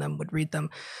interviewing them would read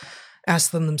them, ask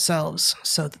them themselves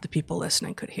so that the people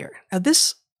listening could hear. Now,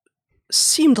 this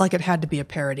seemed like it had to be a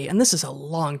parody, and this is a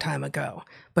long time ago,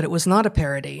 but it was not a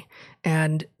parody.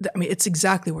 And I mean, it's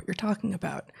exactly what you're talking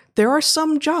about. There are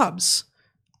some jobs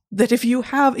that if you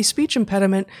have a speech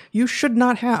impediment, you should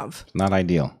not have. Not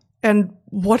ideal. And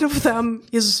one of them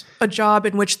is a job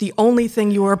in which the only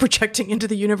thing you are projecting into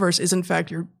the universe is, in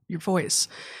fact, your voice.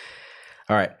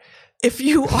 All right. If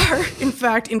you are, in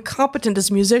fact, incompetent as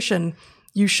a musician,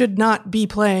 you should not be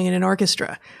playing in an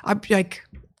orchestra. I'm like,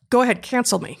 go ahead,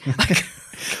 cancel me. Like,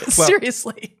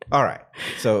 seriously. All right.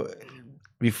 So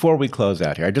before we close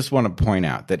out here, I just want to point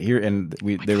out that here,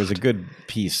 there was a good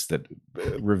piece that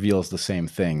reveals the same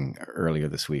thing earlier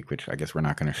this week, which I guess we're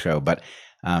not going to show, but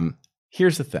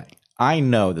here's the thing. I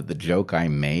know that the joke I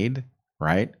made,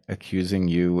 right, accusing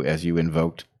you, as you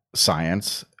invoked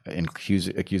science,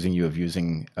 accusing you of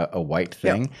using a white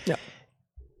thing,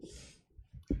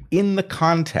 in the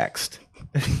context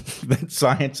that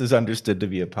science is understood to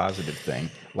be a positive thing,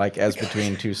 like as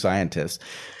between two scientists,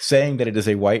 saying that it is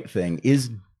a white thing is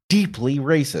deeply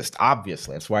racist.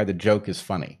 Obviously, that's why the joke is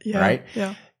funny, right?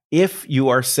 Yeah. If you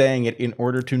are saying it in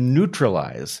order to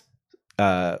neutralize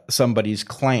somebody's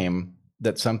claim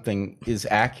that something is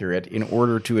accurate in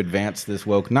order to advance this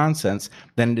woke nonsense,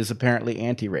 then it is apparently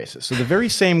anti-racist. So the very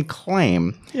same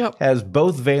claim has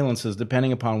both valences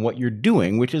depending upon what you're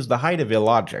doing, which is the height of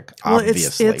illogic,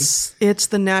 obviously. Well, it's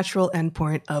the natural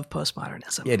endpoint of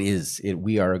postmodernism. It is.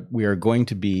 We are going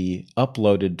to be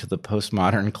uploaded to the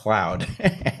postmodern cloud,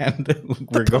 and the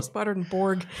postmodern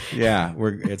Borg. Yeah,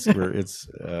 it's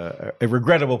a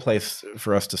regrettable place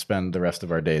for us to spend the rest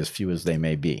of our days, few as they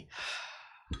may be.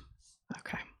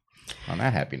 Okay. On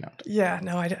that happy note. Yeah,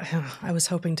 no, I was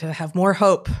hoping to have more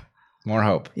hope. More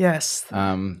hope. Yes.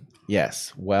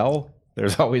 Yes. Well,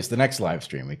 there's always the next live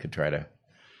stream. We could try to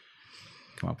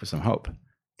come up with some hope.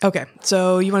 Okay.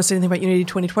 So you want to say anything about Unity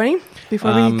 2020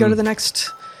 before we go to the next?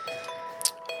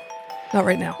 Not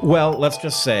right now. Well, let's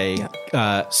just say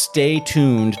stay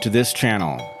tuned to this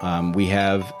channel. We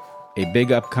have a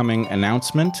big upcoming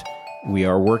announcement. We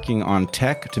are working on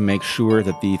tech to make sure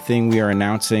that the thing we are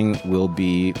announcing will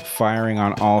be firing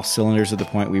on all cylinders at the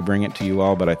point we bring it to you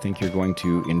all, but I think you're going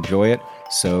to enjoy it.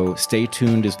 So stay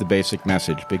tuned is the basic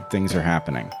message. Big things are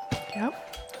happening. Yep.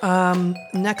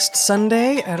 Next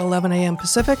Sunday at 11 a.m.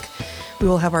 Pacific, we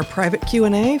will have our private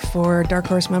Q&A for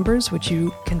DarkHorse members, which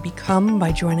you can become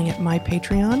by joining at my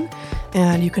Patreon.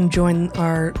 And you can join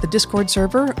the Discord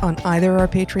server on either our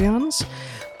Patreons.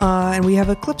 And we have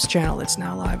a Clips channel that's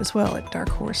now live as well at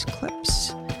DarkHorse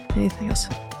Clips. Anything else?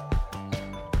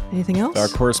 Anything else?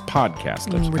 DarkHorse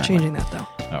Podcast. We're changing that, though.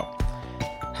 Oh.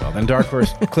 Well, then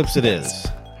DarkHorse Clips it is.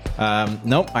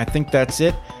 Nope, I think that's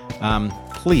it.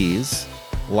 Please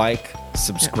like,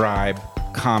 subscribe,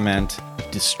 comment,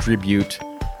 distribute,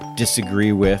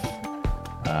 disagree with,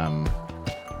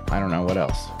 I don't know what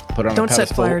else. Put it on Don't a set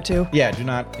pedestal. fire to. Yeah, do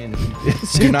not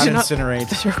incinerate.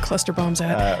 Throw cluster bombs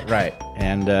at. Right.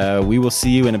 And we will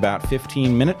see you in about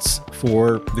 15 minutes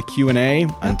for the Q&A.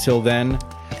 Until then,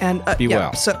 And be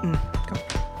well. So, go.